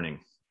learning.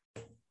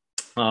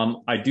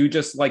 I do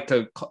just like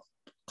to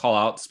call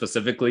out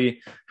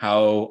specifically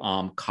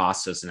how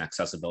cost is an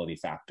accessibility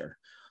factor.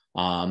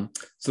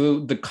 So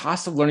the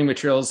cost of learning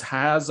materials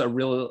has a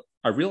real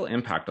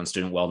impact on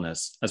student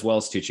wellness as well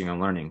as teaching and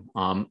learning.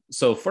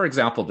 So for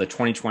example, the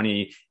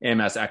 2020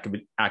 AMS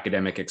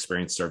Academic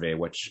Experience Survey,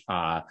 which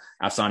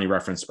Afsani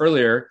referenced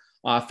earlier,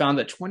 found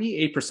that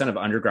 28% of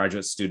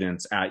undergraduate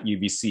students at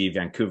UBC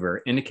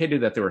Vancouver indicated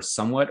that they were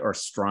somewhat or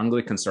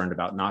strongly concerned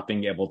about not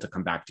being able to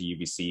come back to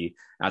UBC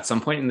at some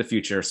point in the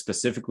future,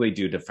 specifically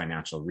due to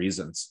financial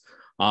reasons.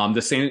 The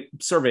same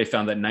survey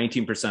found that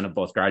 19% of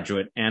both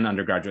graduate and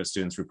undergraduate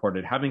students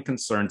reported having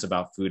concerns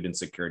about food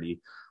insecurity.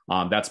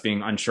 That's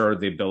being unsure of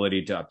the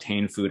ability to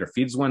obtain food or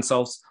feed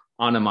oneself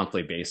on a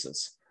monthly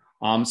basis.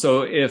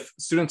 So if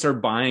students are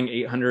buying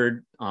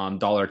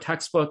 $800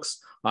 textbooks,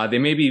 they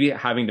may be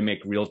having to make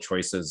real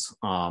choices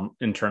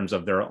in terms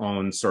of their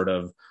own sort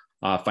of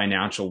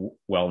financial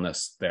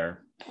wellness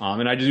there.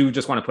 And I do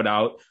just want to put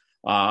out,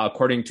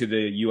 according to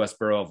the US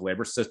Bureau of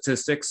Labor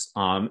Statistics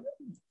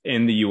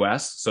in the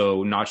US,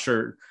 so not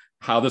sure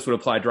how this would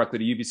apply directly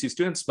to UBC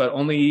students, but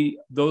only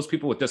those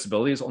people with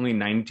disabilities, only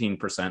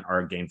 19%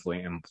 are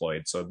gainfully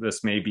employed. So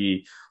this may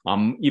be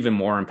even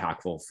more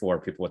impactful for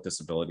people with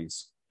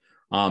disabilities.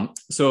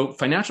 So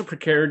financial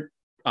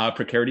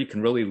precarity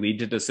can really lead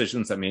to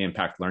decisions that may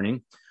impact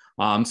learning.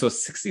 So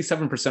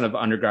 67% of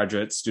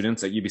undergraduate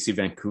students at UBC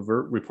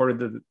Vancouver reported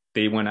that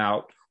they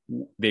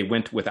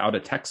went without a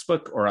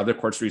textbook or other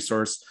course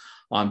resource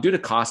due to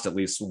cost at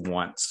least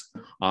once,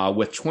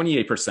 with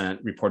 28%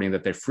 reporting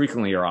that they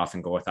frequently or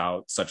often go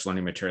without such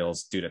learning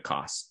materials due to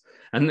cost.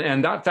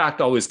 And that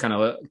fact always kind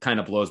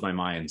of blows my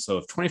mind. So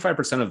if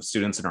 25% of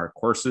students in our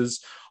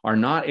courses are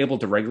not able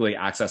to regularly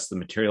access the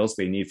materials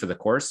they need for the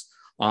course,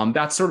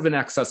 that's sort of an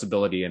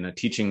accessibility and a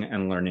teaching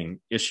and learning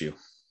issue.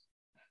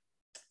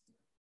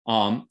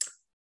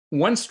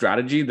 One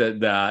strategy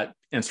that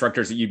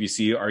instructors at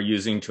UBC are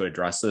using to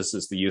address this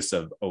is the use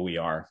of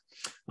OER.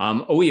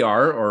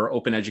 OER, or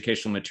Open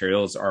Educational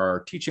Materials,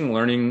 are teaching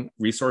learning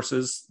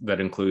resources that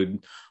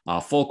include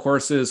full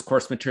courses,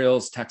 course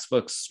materials,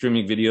 textbooks,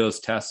 streaming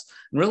videos, tests,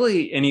 and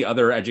really any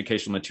other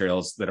educational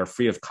materials that are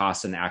free of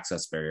cost and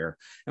access barrier,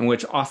 and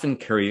which often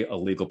carry a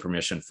legal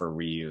permission for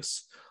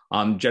reuse.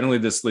 Generally,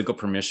 this legal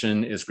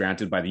permission is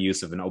granted by the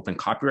use of an open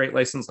copyright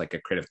license, like a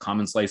Creative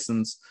Commons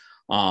license,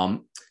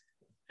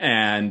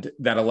 and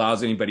that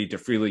allows anybody to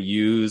freely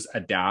use,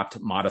 adapt,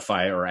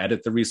 modify, or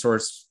edit the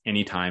resource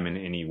anytime and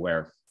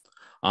anywhere.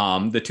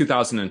 The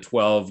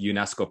 2012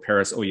 UNESCO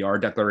Paris OER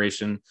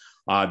Declaration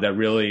that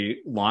really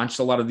launched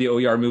a lot of the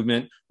OER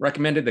movement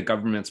recommended that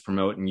governments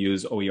promote and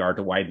use OER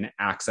to widen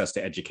access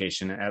to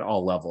education at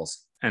all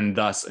levels, and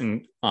thus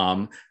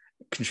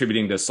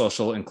contributing to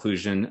social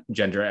inclusion,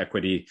 gender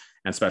equity,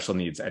 and special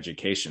needs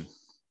education.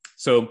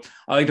 So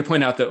I like to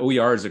point out that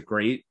OER is a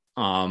great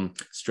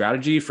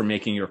strategy for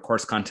making your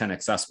course content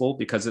accessible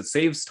because it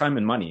saves time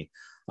and money.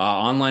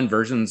 Online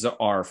versions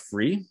are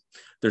free.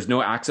 There's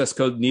no access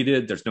code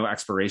needed. There's no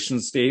expiration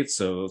date,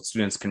 so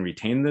students can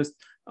retain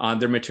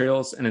their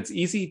materials, and it's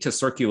easy to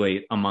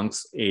circulate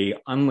amongst an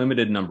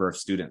unlimited number of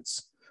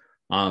students.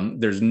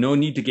 There's no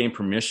need to gain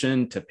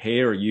permission to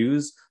pay or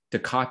use, to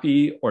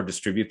copy or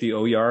distribute the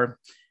OER,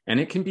 and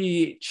it can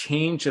be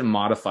changed and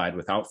modified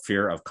without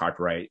fear of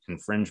copyright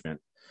infringement.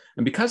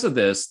 And because of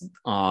this,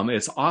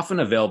 it's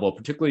often available,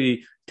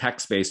 particularly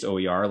text-based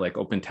OER, like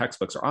open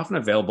textbooks, are often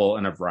available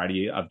in a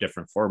variety of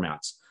different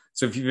formats.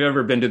 So if you've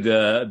ever been to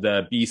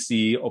the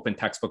BC Open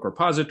Textbook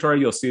Repository,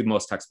 you'll see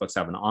most textbooks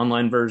have an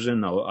online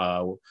version,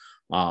 a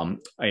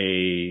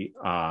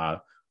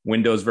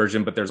Windows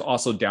version, but there's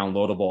also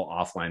downloadable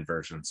offline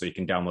versions. So you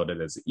can download it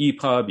as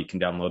EPUB, you can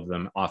download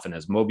them often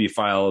as MOBI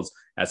files,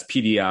 as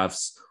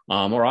PDFs,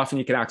 or often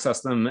you can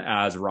access them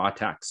as raw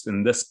text.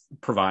 And this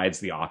provides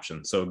the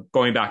option. So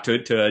going back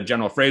to a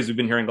general phrase we've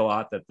been hearing a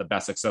lot, that the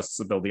best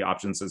accessibility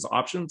options is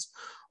options.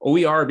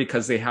 OER,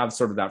 because they have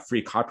sort of that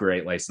free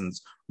copyright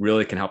license,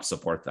 really can help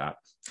support that.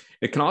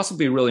 It can also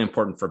be really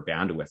important for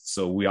bandwidth.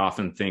 So we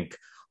often think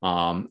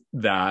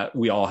that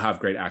we all have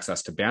great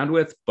access to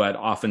bandwidth, but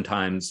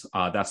oftentimes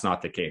that's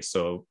not the case.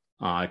 So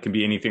it can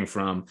be anything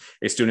from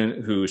a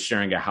student who's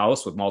sharing a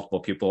house with multiple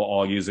people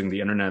all using the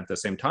internet at the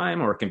same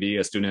time, or it can be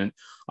a student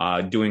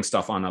doing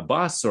stuff on a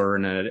bus or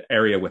in an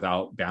area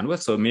without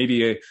bandwidth. So it may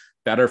be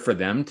better for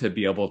them to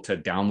be able to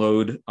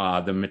download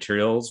the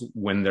materials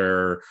when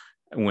they're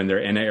in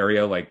an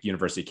area like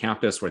university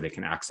campus where they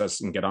can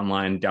access and get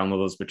online, download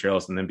those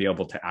materials, and then be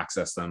able to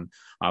access them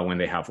when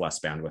they have less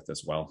bandwidth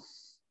as well.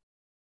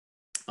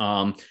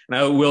 And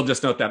I will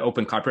just note that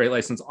open copyright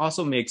license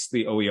also makes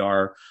the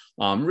OER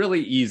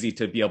really easy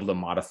to be able to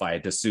modify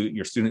it to suit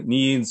your student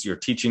needs, your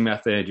teaching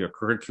method, your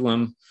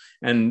curriculum.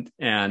 And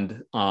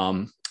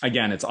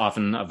again, it's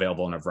often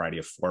available in a variety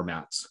of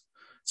formats.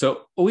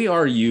 So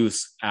OER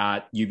use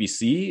at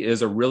UBC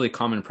is a really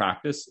common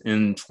practice.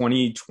 In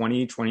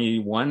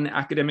 2020-21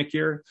 academic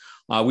year,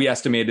 we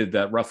estimated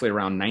that roughly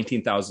around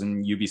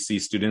 19,000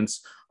 UBC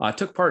students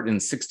took part in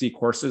 60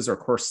 courses or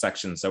course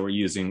sections that were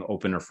using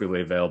open or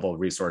freely available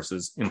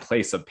resources in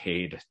place of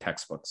paid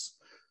textbooks.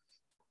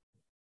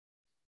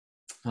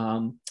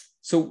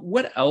 So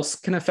what else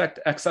can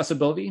affect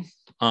accessibility?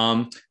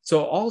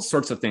 So all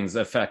sorts of things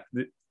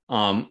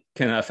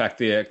can affect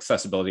the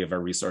accessibility of a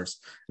resource.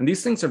 And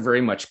these things are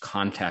very much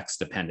context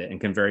dependent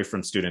and can vary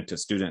from student to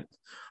student.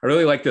 I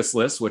really like this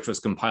list, which was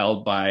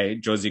compiled by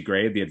Josie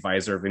Gray, the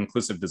advisor of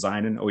inclusive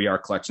design and OER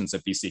collections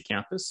at BC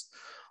campus.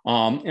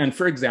 And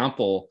for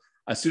example,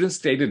 a student's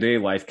day-to-day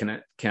life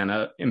can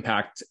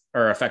impact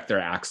or affect their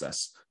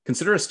access.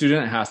 Consider a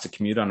student has to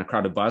commute on a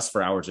crowded bus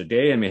for hours a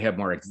day and may have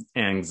more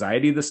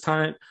anxiety this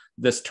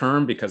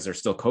term because there's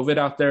still COVID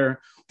out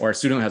there, or a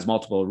student has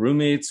multiple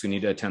roommates who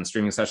need to attend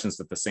streaming sessions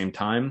at the same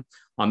time.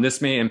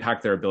 This may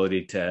impact their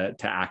ability to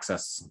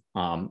access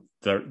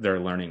their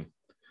learning.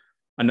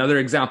 Another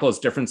example is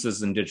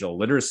differences in digital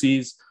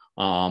literacies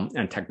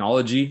and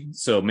technology.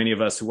 So many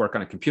of us who work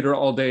on a computer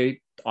all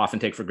day often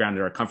take for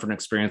granted our comfort and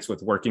experience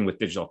with working with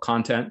digital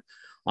content.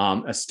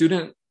 A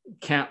student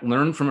can't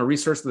learn from a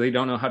resource that they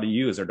don't know how to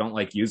use or don't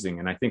like using.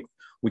 And I think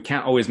we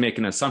can't always make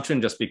an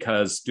assumption just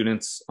because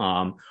students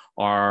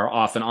are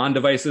often on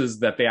devices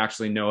that they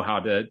actually know how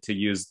to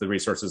use the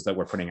resources that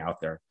we're putting out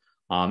there.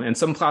 And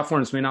some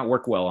platforms may not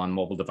work well on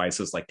mobile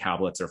devices like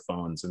tablets or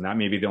phones, and that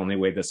may be the only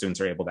way the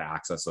students are able to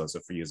access those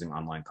if we're using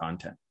online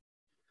content.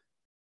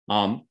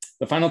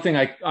 The final thing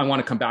I want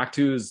to come back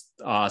to is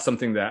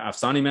something that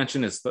Afsani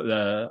mentioned is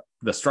the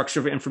structure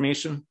of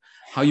information,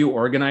 how you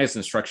organize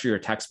and structure your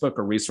textbook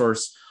or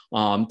resource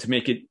to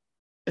make it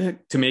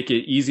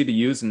easy to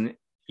use and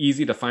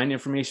easy to find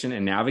information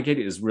and navigate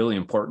is really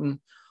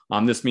important.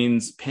 This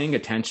means paying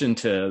attention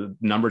to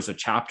numbers of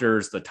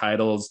chapters, the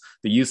titles,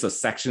 the use of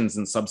sections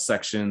and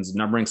subsections,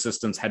 numbering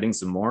systems,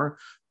 headings, and more.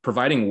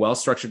 Providing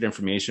well-structured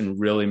information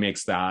really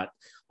makes that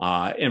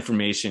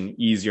information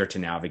easier to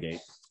navigate.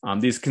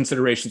 These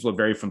considerations will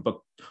vary from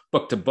book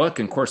to book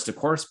and course to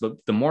course, but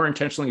the more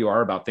intentional you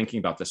are about thinking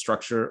about the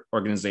structure,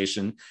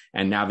 organization,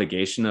 and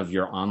navigation of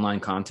your online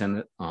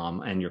content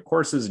and your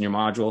courses and your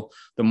module,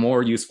 the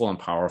more useful and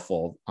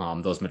powerful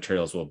those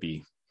materials will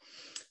be.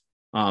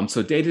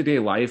 So day-to-day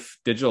life,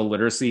 digital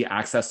literacy,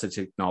 access to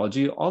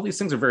technology, all these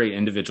things are very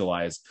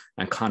individualized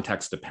and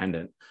context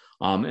dependent.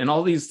 And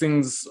all these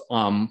things,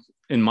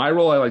 in my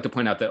role, I like to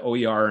point out that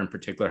OER in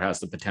particular has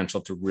the potential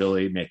to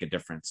really make a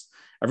difference.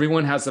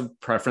 Everyone has a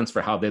preference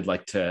for how they'd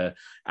like to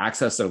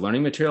access their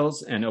learning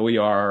materials, and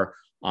OER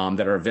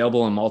that are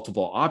available in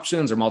multiple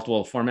options or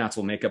multiple formats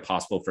will make it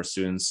possible for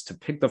students to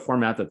pick the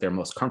format that they're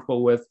most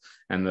comfortable with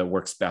and that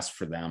works best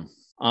for them.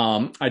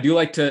 I do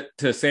like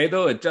to say,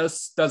 though, it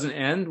just doesn't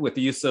end with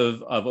the use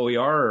of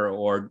OER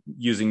or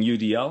using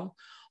UDL.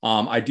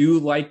 I do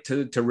like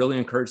to really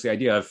encourage the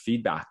idea of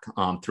feedback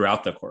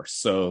throughout the course.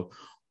 So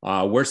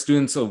were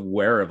students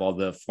aware of all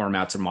the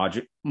formats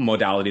or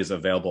modalities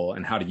available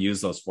and how to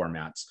use those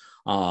formats?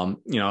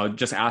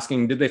 Just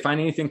asking, did they find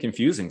anything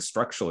confusing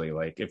structurally?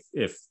 Like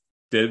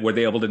were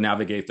they able to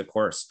navigate the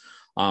course?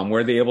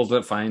 Were they able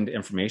to find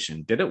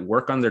information? Did it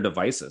work on their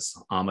devices?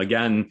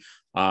 Again,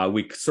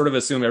 we sort of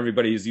assume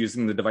everybody is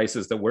using the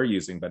devices that we're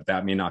using, but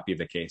that may not be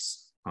the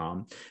case.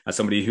 As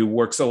somebody who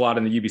works a lot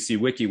in the UBC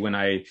Wiki, when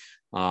I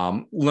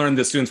learned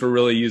that students were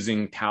really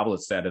using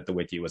tablets to edit the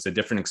wiki, was a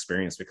different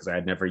experience because I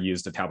had never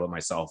used a tablet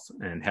myself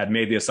and had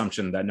made the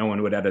assumption that no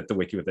one would edit the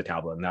wiki with a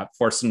tablet. And that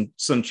forced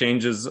some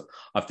changes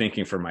of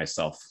thinking for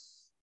myself.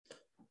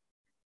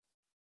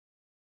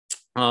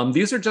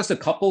 These are just a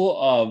couple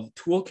of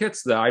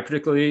toolkits that I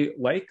particularly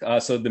like.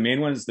 So the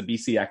main one is the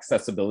BC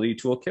Accessibility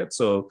Toolkit.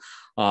 So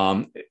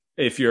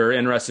if you're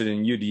interested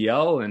in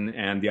UDL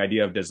and the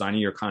idea of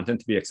designing your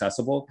content to be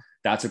accessible,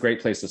 that's a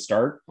great place to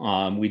start.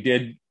 We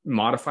did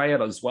modify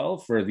it as well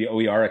for the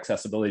OER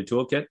Accessibility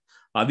Toolkit.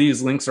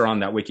 These links are on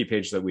that wiki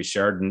page that we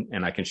shared,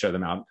 and I can share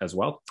them out as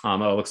well. It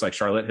looks like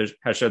Charlotte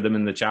has shared them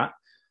in the chat.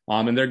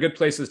 And they're good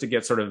places to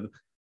get sort of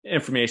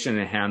information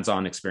and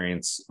hands-on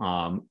experience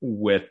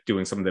with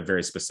doing some of the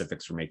very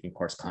specifics for making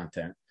course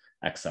content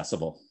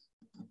accessible.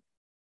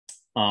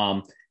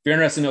 If you're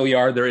interested in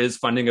OER, there is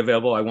funding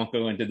available. I won't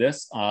go into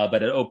this,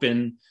 but at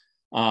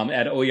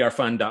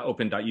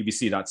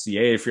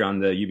oerfund.open.ubc.ca, if you're on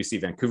the UBC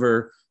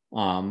Vancouver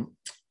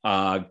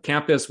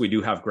campus, we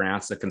do have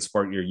grants that can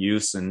support your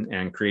use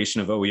and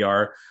creation of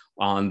OER.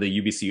 On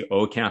the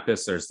UBC-O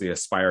campus, there's the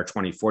Aspire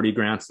 2040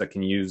 grants that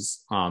can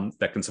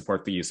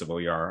support the use of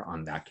OER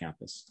on that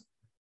campus.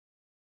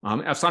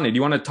 Afsane, do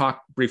you want to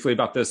talk briefly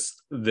about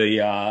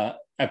the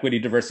Equity,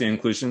 Diversity, and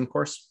Inclusion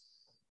course?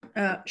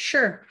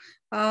 Sure.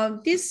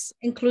 This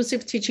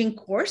inclusive teaching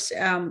course,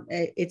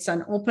 it's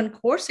an open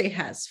course. It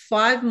has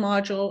 5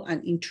 modules,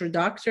 an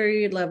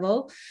introductory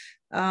level,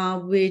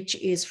 which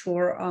is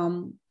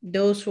for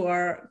those who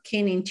are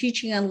keen in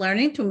teaching and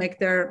learning to make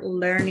their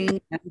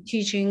learning and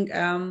teaching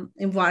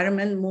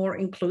environment more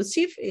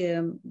inclusive.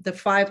 The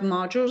 5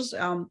 modules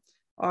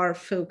are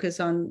focused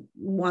on,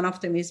 one of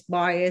them is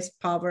bias,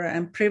 power,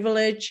 and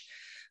privilege.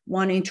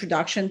 One,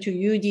 introduction to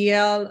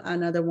UDL,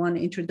 another one,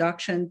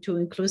 introduction to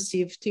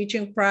inclusive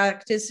teaching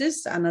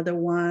practices, another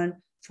one,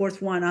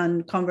 4th one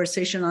on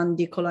conversation on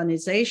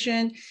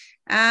decolonization.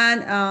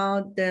 And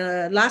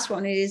the last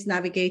one is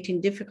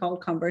navigating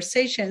difficult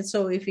conversations.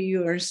 So if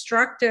you're an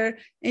instructor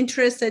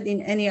interested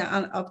in any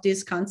of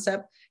these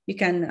concepts, you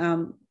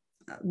can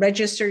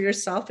register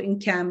yourself in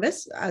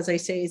Canvas. As I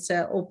say, it's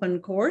an open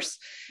course,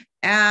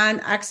 and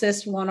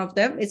access one of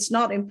them. It's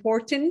not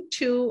important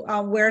to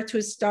where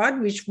to start,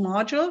 which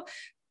module,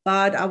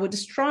 but I would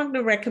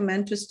strongly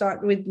recommend to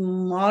start with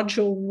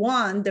module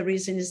 1. The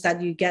reason is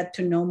that you get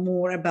to know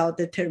more about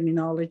the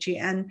terminology,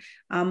 and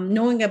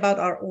knowing about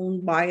our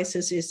own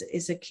biases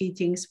is a key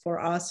thing for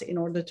us in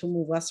order to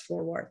move us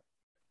forward.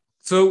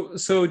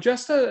 So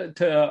just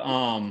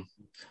to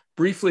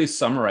briefly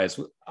summarize,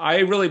 I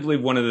really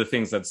believe one of the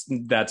things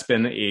that's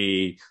been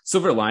a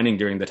silver lining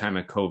during the time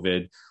of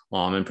COVID,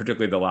 and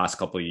particularly the last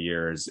couple of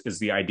years, is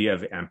the idea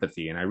of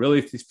empathy. And I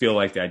really feel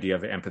like the idea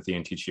of empathy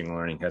in teaching and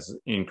learning has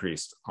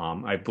increased.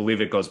 I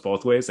believe it goes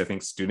both ways. I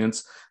think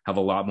students have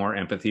a lot more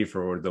empathy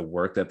for the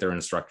work that their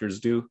instructors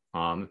do.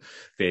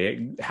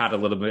 They had a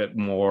little bit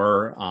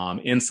more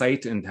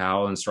insight into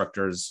how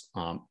instructors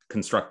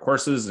construct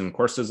courses and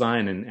course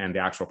design and the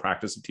actual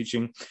practice of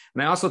teaching.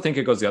 And I also think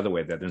it goes the other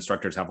way, that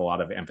instructors have a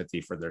lot of empathy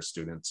for their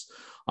students.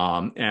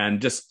 And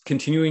just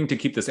continuing to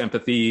keep this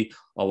empathy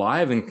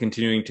alive and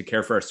continuing to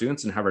care for our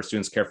students and have our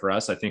students care for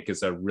us, I think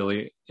is a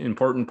really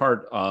important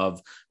part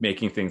of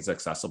making things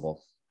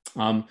accessible.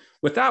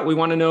 With that, we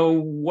want to know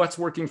what's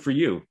working for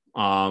you.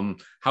 How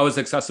is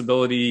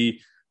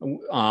accessibility?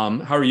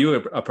 How are you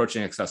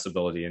approaching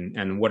accessibility,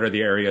 and what are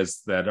the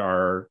areas that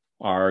are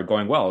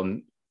going well?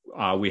 And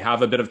we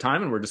have a bit of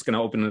time, and we're just going to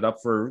open it up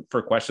for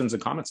questions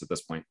and comments at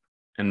this point.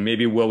 And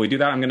maybe while we do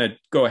that, I'm going to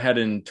go ahead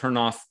and turn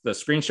off the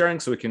screen sharing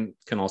so we can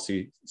all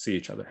see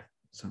each other.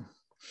 So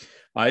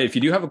if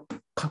you do have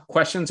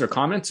questions or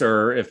comments,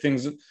 or if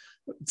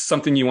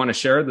something you want to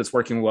share that's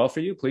working well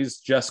for you, please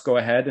just go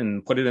ahead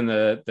and put it in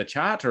the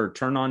chat, or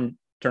turn on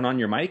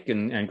your mic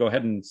and go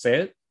ahead and say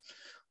it.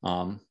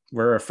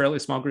 We're a fairly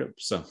small group.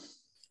 So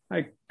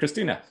hi,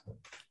 Christina.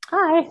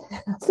 Hi,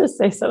 I'll just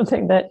say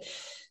something that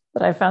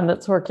I found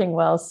that's working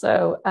well.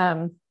 So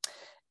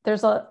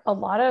there's a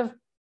lot of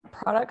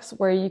products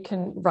where you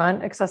can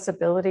run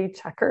accessibility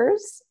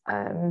checkers.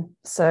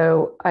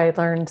 So I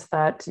learned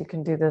that you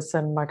can do this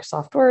in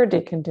Microsoft Word,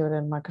 you can do it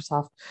in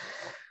Microsoft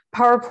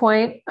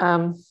PowerPoint.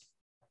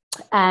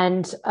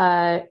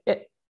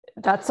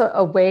 That's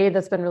a way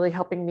that's been really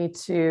helping me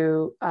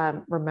to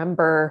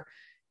remember,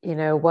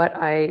 what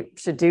I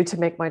should do to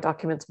make my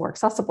documents more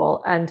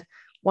accessible. And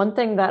one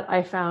thing that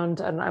I found,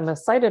 and I'm a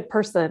sighted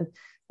person,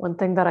 one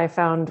thing that I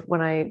found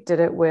when I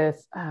did it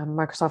with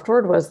Microsoft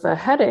Word was the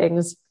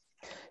headings.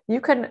 You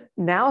can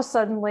now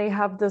suddenly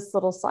have this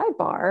little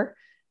sidebar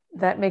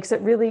that makes it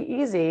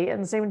really easy,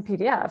 and the same in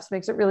PDFs,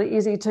 makes it really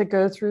easy to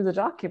go through the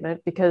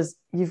document because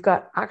you've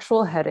got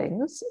actual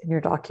headings in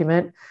your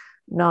document,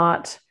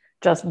 not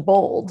just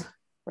bold,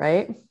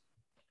 right?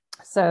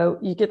 So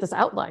you get this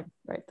outline,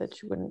 right,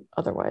 that you wouldn't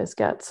otherwise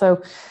get.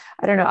 So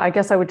I don't know, I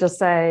guess I would just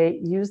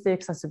say use the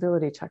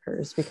accessibility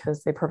checkers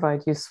because they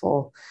provide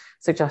useful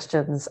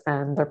suggestions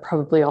and they're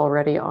probably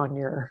already on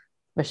your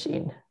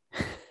machine.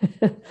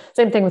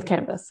 Same thing with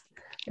Canvas.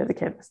 You have the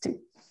Canvas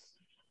too.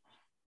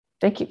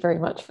 Thank you very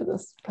much for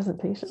this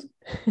presentation.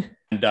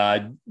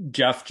 And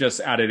Jeff just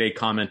added a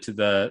comment to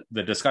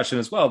the discussion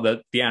as well,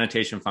 that the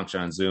annotation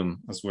function on Zoom,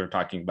 as we were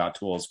talking about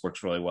tools,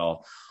 works really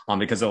well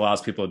because it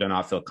allows people who do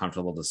not feel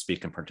comfortable to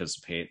speak and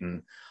participate.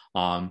 And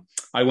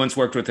I once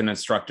worked with an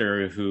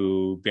instructor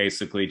who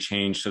basically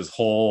changed his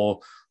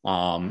whole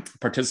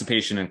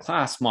participation in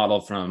class model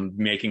from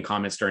making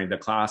comments during the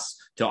class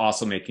to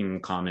also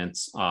making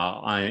comments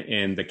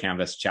in the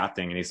Canvas chat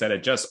thing. And he said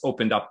it just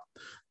opened up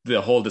the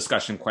whole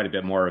discussion quite a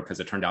bit more, because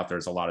it turned out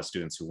there's a lot of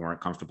students who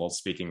weren't comfortable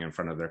speaking in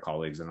front of their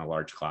colleagues in a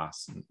large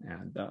class.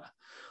 And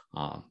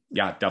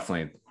yeah,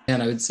 definitely.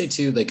 And I would say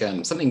too, like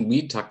something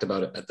we talked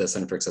about at the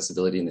Center for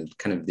Accessibility and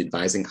kind of the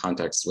advising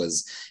context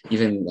was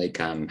even like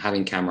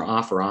having camera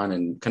off or on,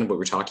 and kind of what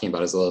we're talking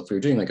about as well. If we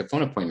were doing like a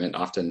phone appointment,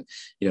 often,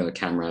 a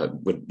camera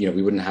would,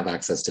 we wouldn't have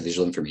access to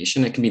visual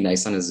information. It can be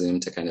nice on a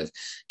Zoom to kind of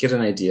get an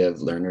idea of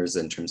learners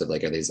in terms of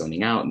like, are they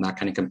zoning out and that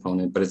kind of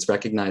component, but it's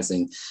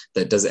recognizing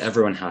that does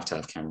everyone have to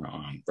have camera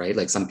on, right?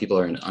 Like some people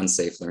are in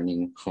unsafe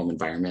learning home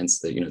environments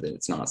that, that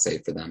it's not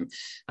safe for them.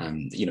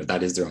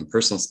 That is their own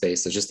personal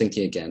space. So just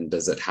thinking again,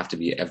 does it have to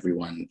be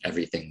everyone,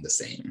 everything the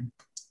same?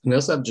 We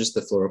also have just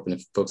the floor open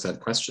if folks have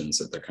questions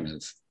that they're kind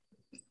of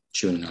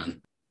chewing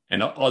on.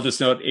 And I'll just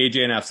note,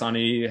 AJ and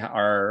Afsani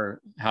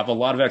have a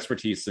lot of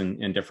expertise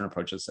in different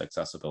approaches to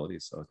accessibility,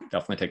 so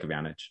definitely take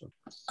advantage.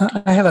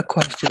 I have a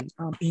question.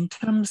 In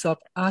terms of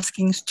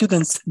asking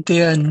students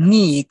their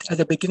need at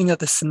the beginning of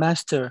the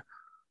semester,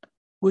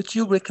 would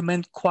you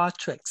recommend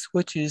Qualtrics,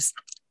 which is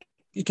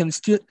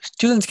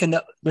students can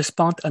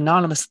respond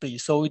anonymously,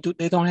 so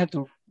they don't have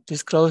to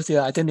disclose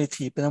their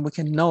identity, but then we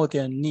can know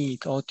their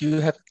need? Or do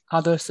you have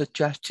other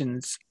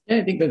suggestions? Yeah,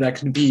 I think that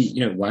could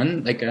be,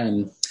 one, like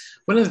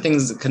one of the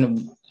things kind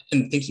of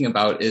in thinking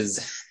about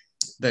is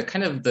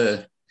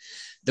that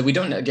we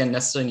don't, again,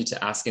 necessarily need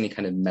to ask any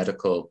kind of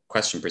medical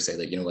question per se,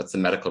 like, what's the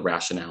medical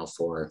rationale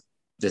for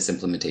this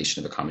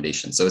implementation of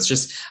accommodation? So it's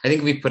just, I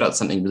think we put out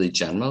something really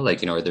general,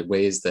 like, are there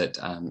ways that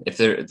if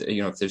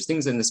there's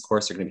things in this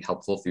course that are going to be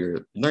helpful for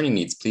your learning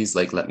needs, please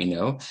let me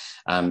know.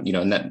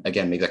 And that,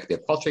 again, maybe that could be a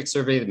Qualtrics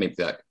survey, maybe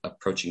that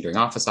approaching during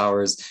office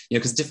hours,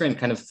 because different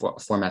kind of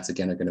formats,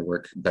 again, are going to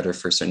work better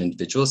for certain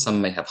individuals. Some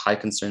may have high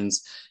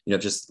concerns,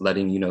 just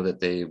letting you know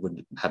that they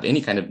would have any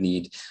kind of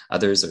need.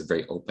 Others are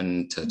very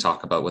open to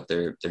talk about what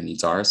their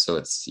needs are. So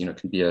it's,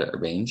 can be a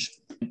range.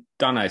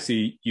 Donna, I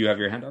see you have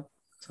your hand up.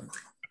 So.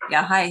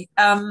 Yeah, hi.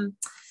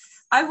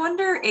 I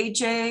wonder,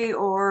 AJ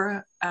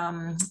or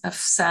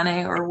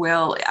Afsani or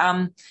Will,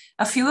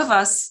 a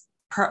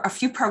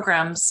few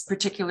programs,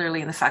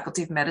 particularly in the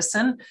Faculty of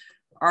Medicine,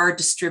 are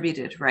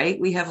distributed, right?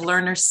 We have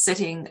learners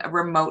sitting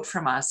remote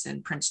from us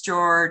in Prince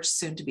George,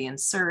 soon to be in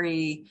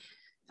Surrey,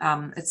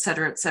 et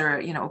cetera,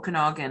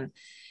 Okanagan.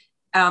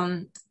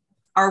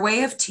 Our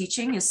way of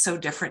teaching is so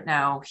different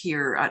now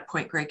here at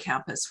Point Grey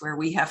campus, where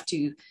we have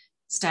to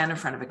stand in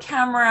front of a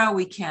camera.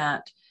 We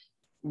can't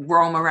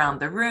roam around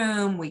the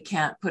room. We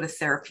can't put a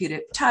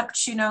therapeutic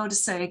touch, to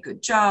say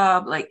good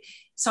job. Like,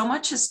 so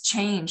much has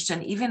changed.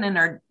 And even in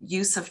our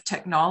use of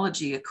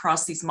technology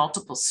across these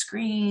multiple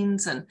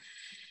screens. And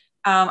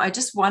I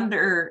just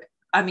wonder,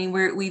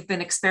 we've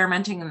been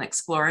experimenting and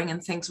exploring,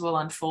 and things will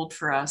unfold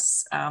for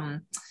us.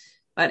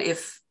 But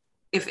if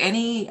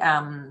any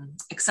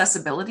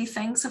accessibility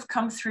things have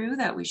come through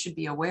that we should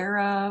be aware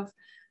of,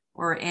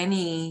 or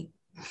any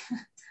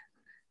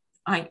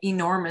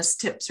enormous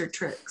tips or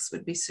tricks,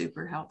 would be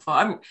super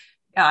helpful.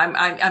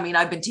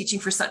 I've been teaching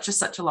for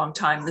such a long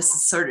time. This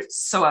is sort of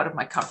so out of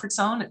my comfort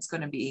zone. It's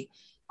going to be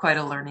quite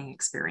a learning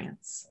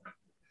experience.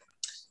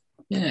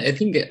 Yeah, I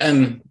think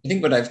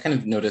what I've kind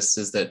of noticed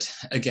is that,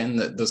 again,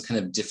 those kind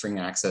of differing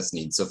access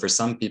needs. So for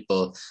some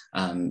people,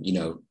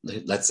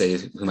 let's say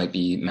who might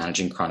be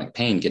managing chronic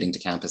pain, getting to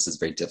campus is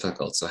very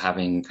difficult. So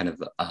having kind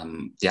of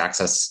the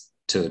access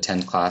to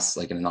attend class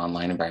like in an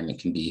online environment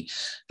can be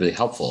really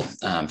helpful.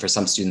 For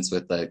some students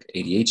with like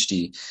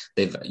ADHD,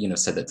 they've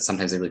said that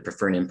sometimes they really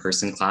prefer an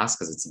in-person class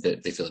because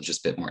they feel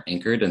just a bit more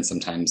anchored. And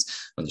sometimes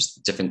when there's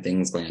different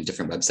things going on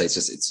different websites,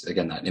 it's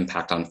again that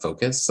impact on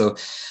focus. So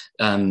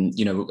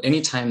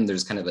anytime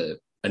there's kind of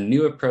a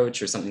new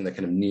approach or something that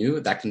kind of new,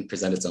 that can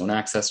present its own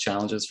access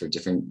challenges for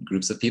different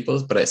groups of people.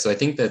 So I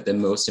think that the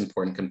most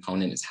important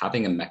component is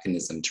having a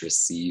mechanism to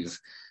receive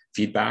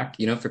feedback,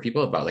 for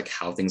people about like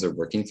how things are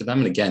working for them.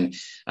 And again,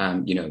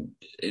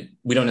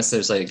 we don't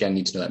necessarily, again,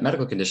 need to know that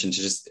medical condition to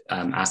just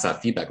ask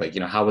that feedback. Like,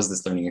 how was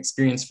this learning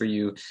experience for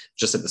you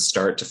just at the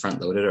start to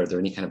front load it? Are there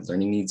any kind of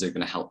learning needs that are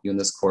going to help you in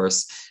this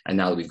course? And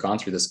now that we've gone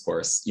through this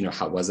course,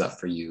 how was that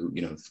for you?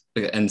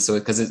 And so,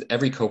 because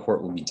every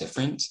cohort will be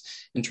different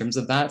in terms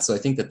of that. So I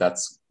think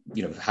that's,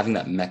 having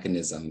that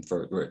mechanism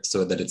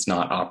so that it's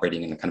not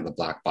operating in a kind of a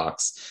black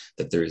box,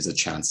 that there is a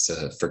chance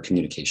for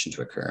communication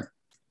to occur.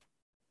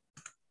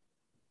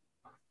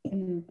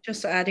 And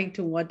just adding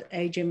to what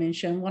AJ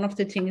mentioned, one of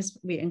the things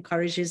we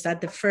encourage is that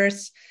the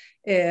first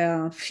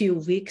few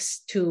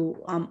weeks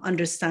to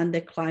understand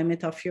the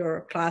climate of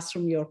your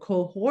classroom, your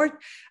cohort,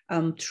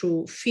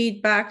 through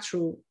feedback,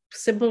 through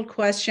simple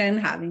question,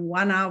 having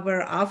 1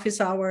 hour office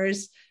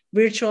hours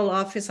virtual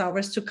office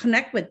hours to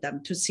connect with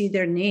them, to see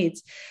their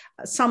needs.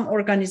 Some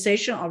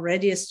organization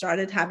already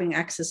started having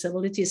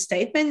accessibility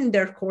statement in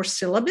their course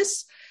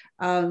syllabus,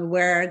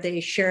 where they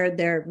share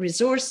their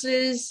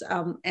resources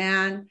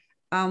and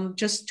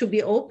just to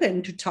be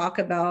open to talk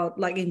about,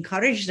 like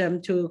encourage them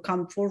to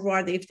come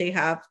forward if they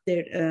have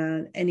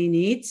their, any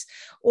needs,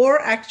 or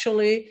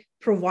actually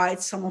provide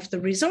some of the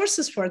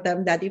resources for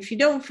them that if you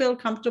don't feel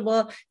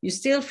comfortable, you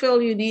still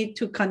feel you need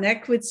to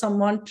connect with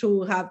someone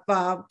to have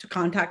to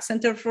contact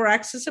Center for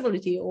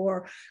Accessibility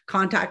or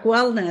contact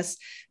wellness.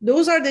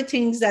 Those are the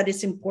things that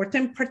is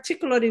important,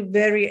 particularly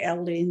very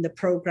early in the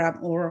program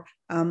or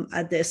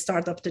at the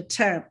start of the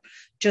term,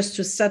 just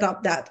to set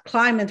up that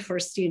climate for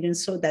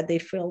students so that they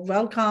feel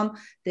welcome,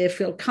 they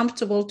feel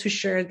comfortable to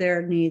share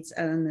their needs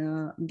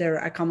and their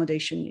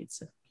accommodation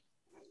needs.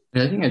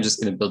 And I think I'm just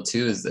going to build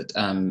too is that,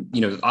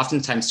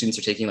 oftentimes students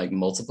are taking like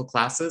multiple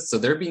classes. So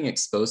they're being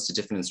exposed to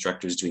different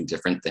instructors doing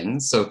different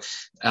things. So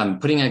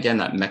putting, again,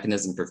 that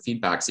mechanism for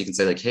feedback. So you can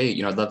say like, hey,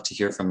 I'd love to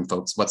hear from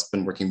folks what's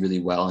been working really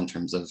well in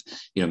terms of,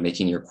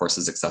 making your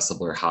courses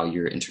accessible or how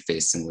you're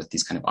interfacing with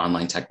these kind of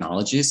online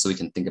technologies. So we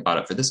can think about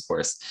it for this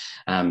course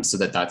so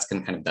that's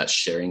kind of that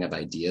sharing of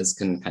ideas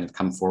can kind of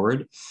come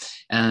forward.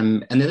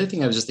 And the other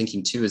thing I was just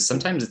thinking too is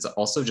sometimes it's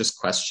also just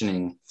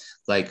questioning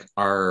like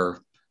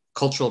our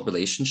cultural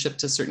relationship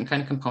to certain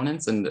kind of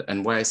components.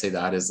 And why I say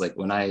that is like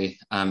when I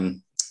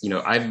kind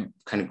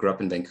of grew up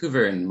in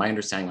Vancouver, and my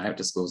understanding when I went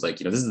to school was like,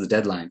 this is the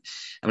deadline.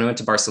 And when I went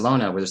to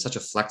Barcelona, where there's such a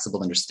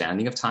flexible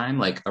understanding of time,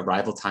 like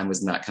arrival time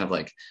was in that kind of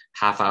like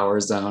half-hour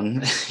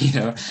zone,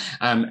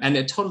 and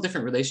a total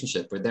different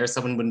relationship where there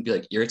someone wouldn't be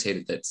like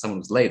irritated that someone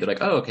was late. They're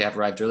like, oh, okay, I've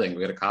arrived early and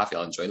we got a coffee,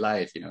 I'll enjoy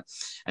life,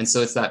 And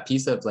so it's that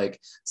piece of like,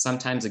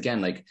 sometimes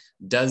again,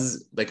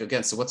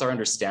 so what's our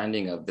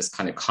understanding of this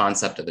kind of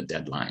concept of a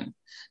deadline?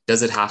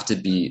 Does it have to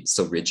be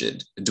so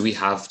rigid? Do we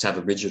have to have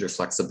a rigid or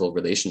flexible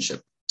relationship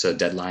to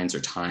deadlines or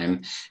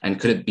time? And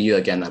could it be,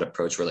 again, that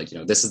approach where like,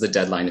 this is the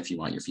deadline if you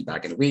want your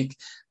feedback in a week,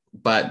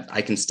 but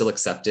I can still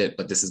accept it,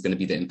 but this is going to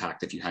be the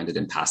impact if you hand it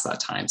in past that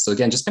time. So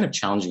again, just kind of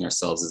challenging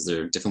ourselves. Is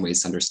there different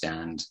ways to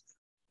understand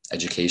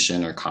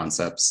education or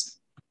concepts?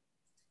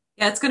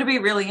 Yeah, it's going to be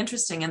really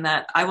interesting in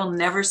that I will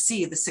never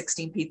see the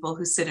 16 people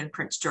who sit in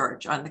Prince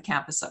George on the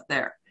campus up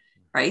there.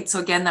 Right. So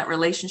again, that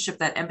relationship,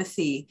 that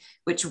empathy,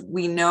 which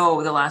we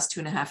know the last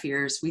 2.5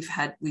 years, we've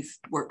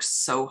worked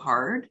so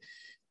hard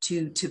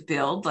to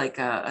build like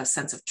a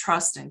sense of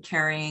trust and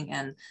caring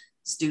and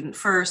student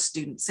first,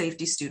 student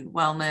safety, student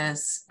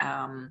wellness.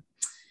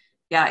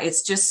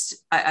 It's just,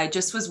 I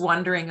just was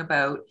wondering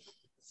about,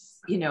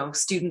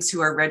 students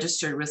who are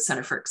registered with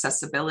Center for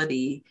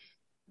Accessibility.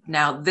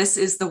 Now, this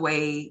is the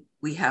way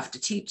we have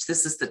to teach.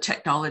 This is the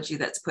technology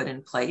that's put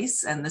in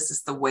place, and this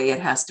is the way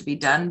it has to be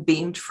done,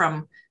 beamed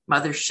from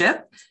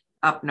mothership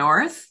up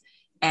north.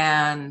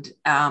 And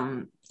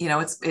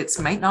it's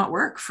might not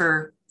work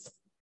for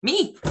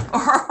me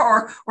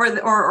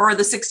or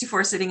the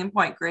 64 sitting in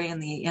Point Grey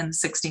and the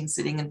 16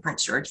 sitting in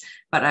Prince George,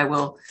 but I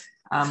will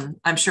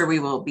I'm sure we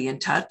will be in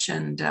touch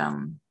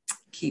and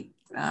keep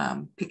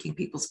picking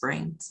people's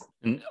brains.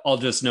 And I'll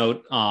just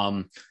note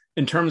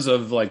in terms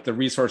of like the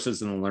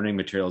resources and the learning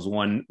materials,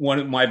 one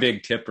of my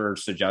big tip or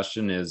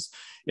suggestion is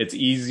it's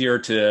easier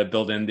to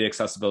build in the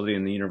accessibility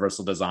and the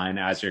universal design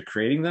as you're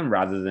creating them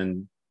rather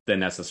than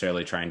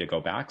necessarily trying to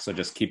go back. So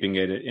just keeping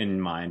it in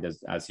mind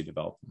as you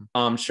develop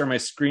them. Share my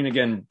screen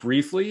again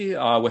briefly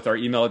with our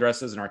email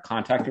addresses and our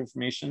contact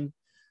information.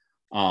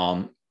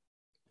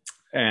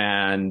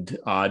 And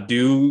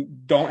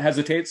don't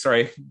hesitate.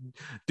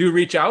 Do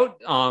reach out.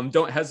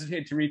 Don't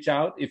hesitate to reach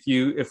out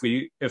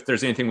if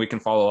there's anything we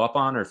can follow up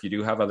on, or if you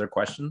do have other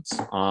questions.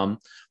 But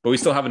we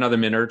still have another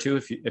minute or two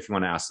if you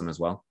want to ask them as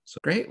well. So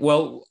great.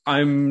 Well,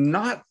 I'm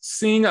not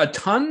seeing a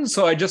ton,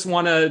 so I just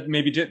want to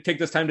maybe take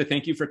this time to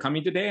thank you for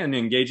coming today and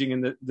engaging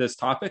in this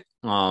topic.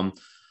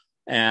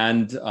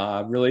 And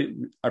really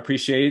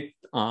appreciate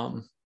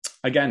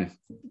again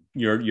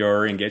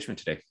your engagement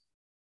today.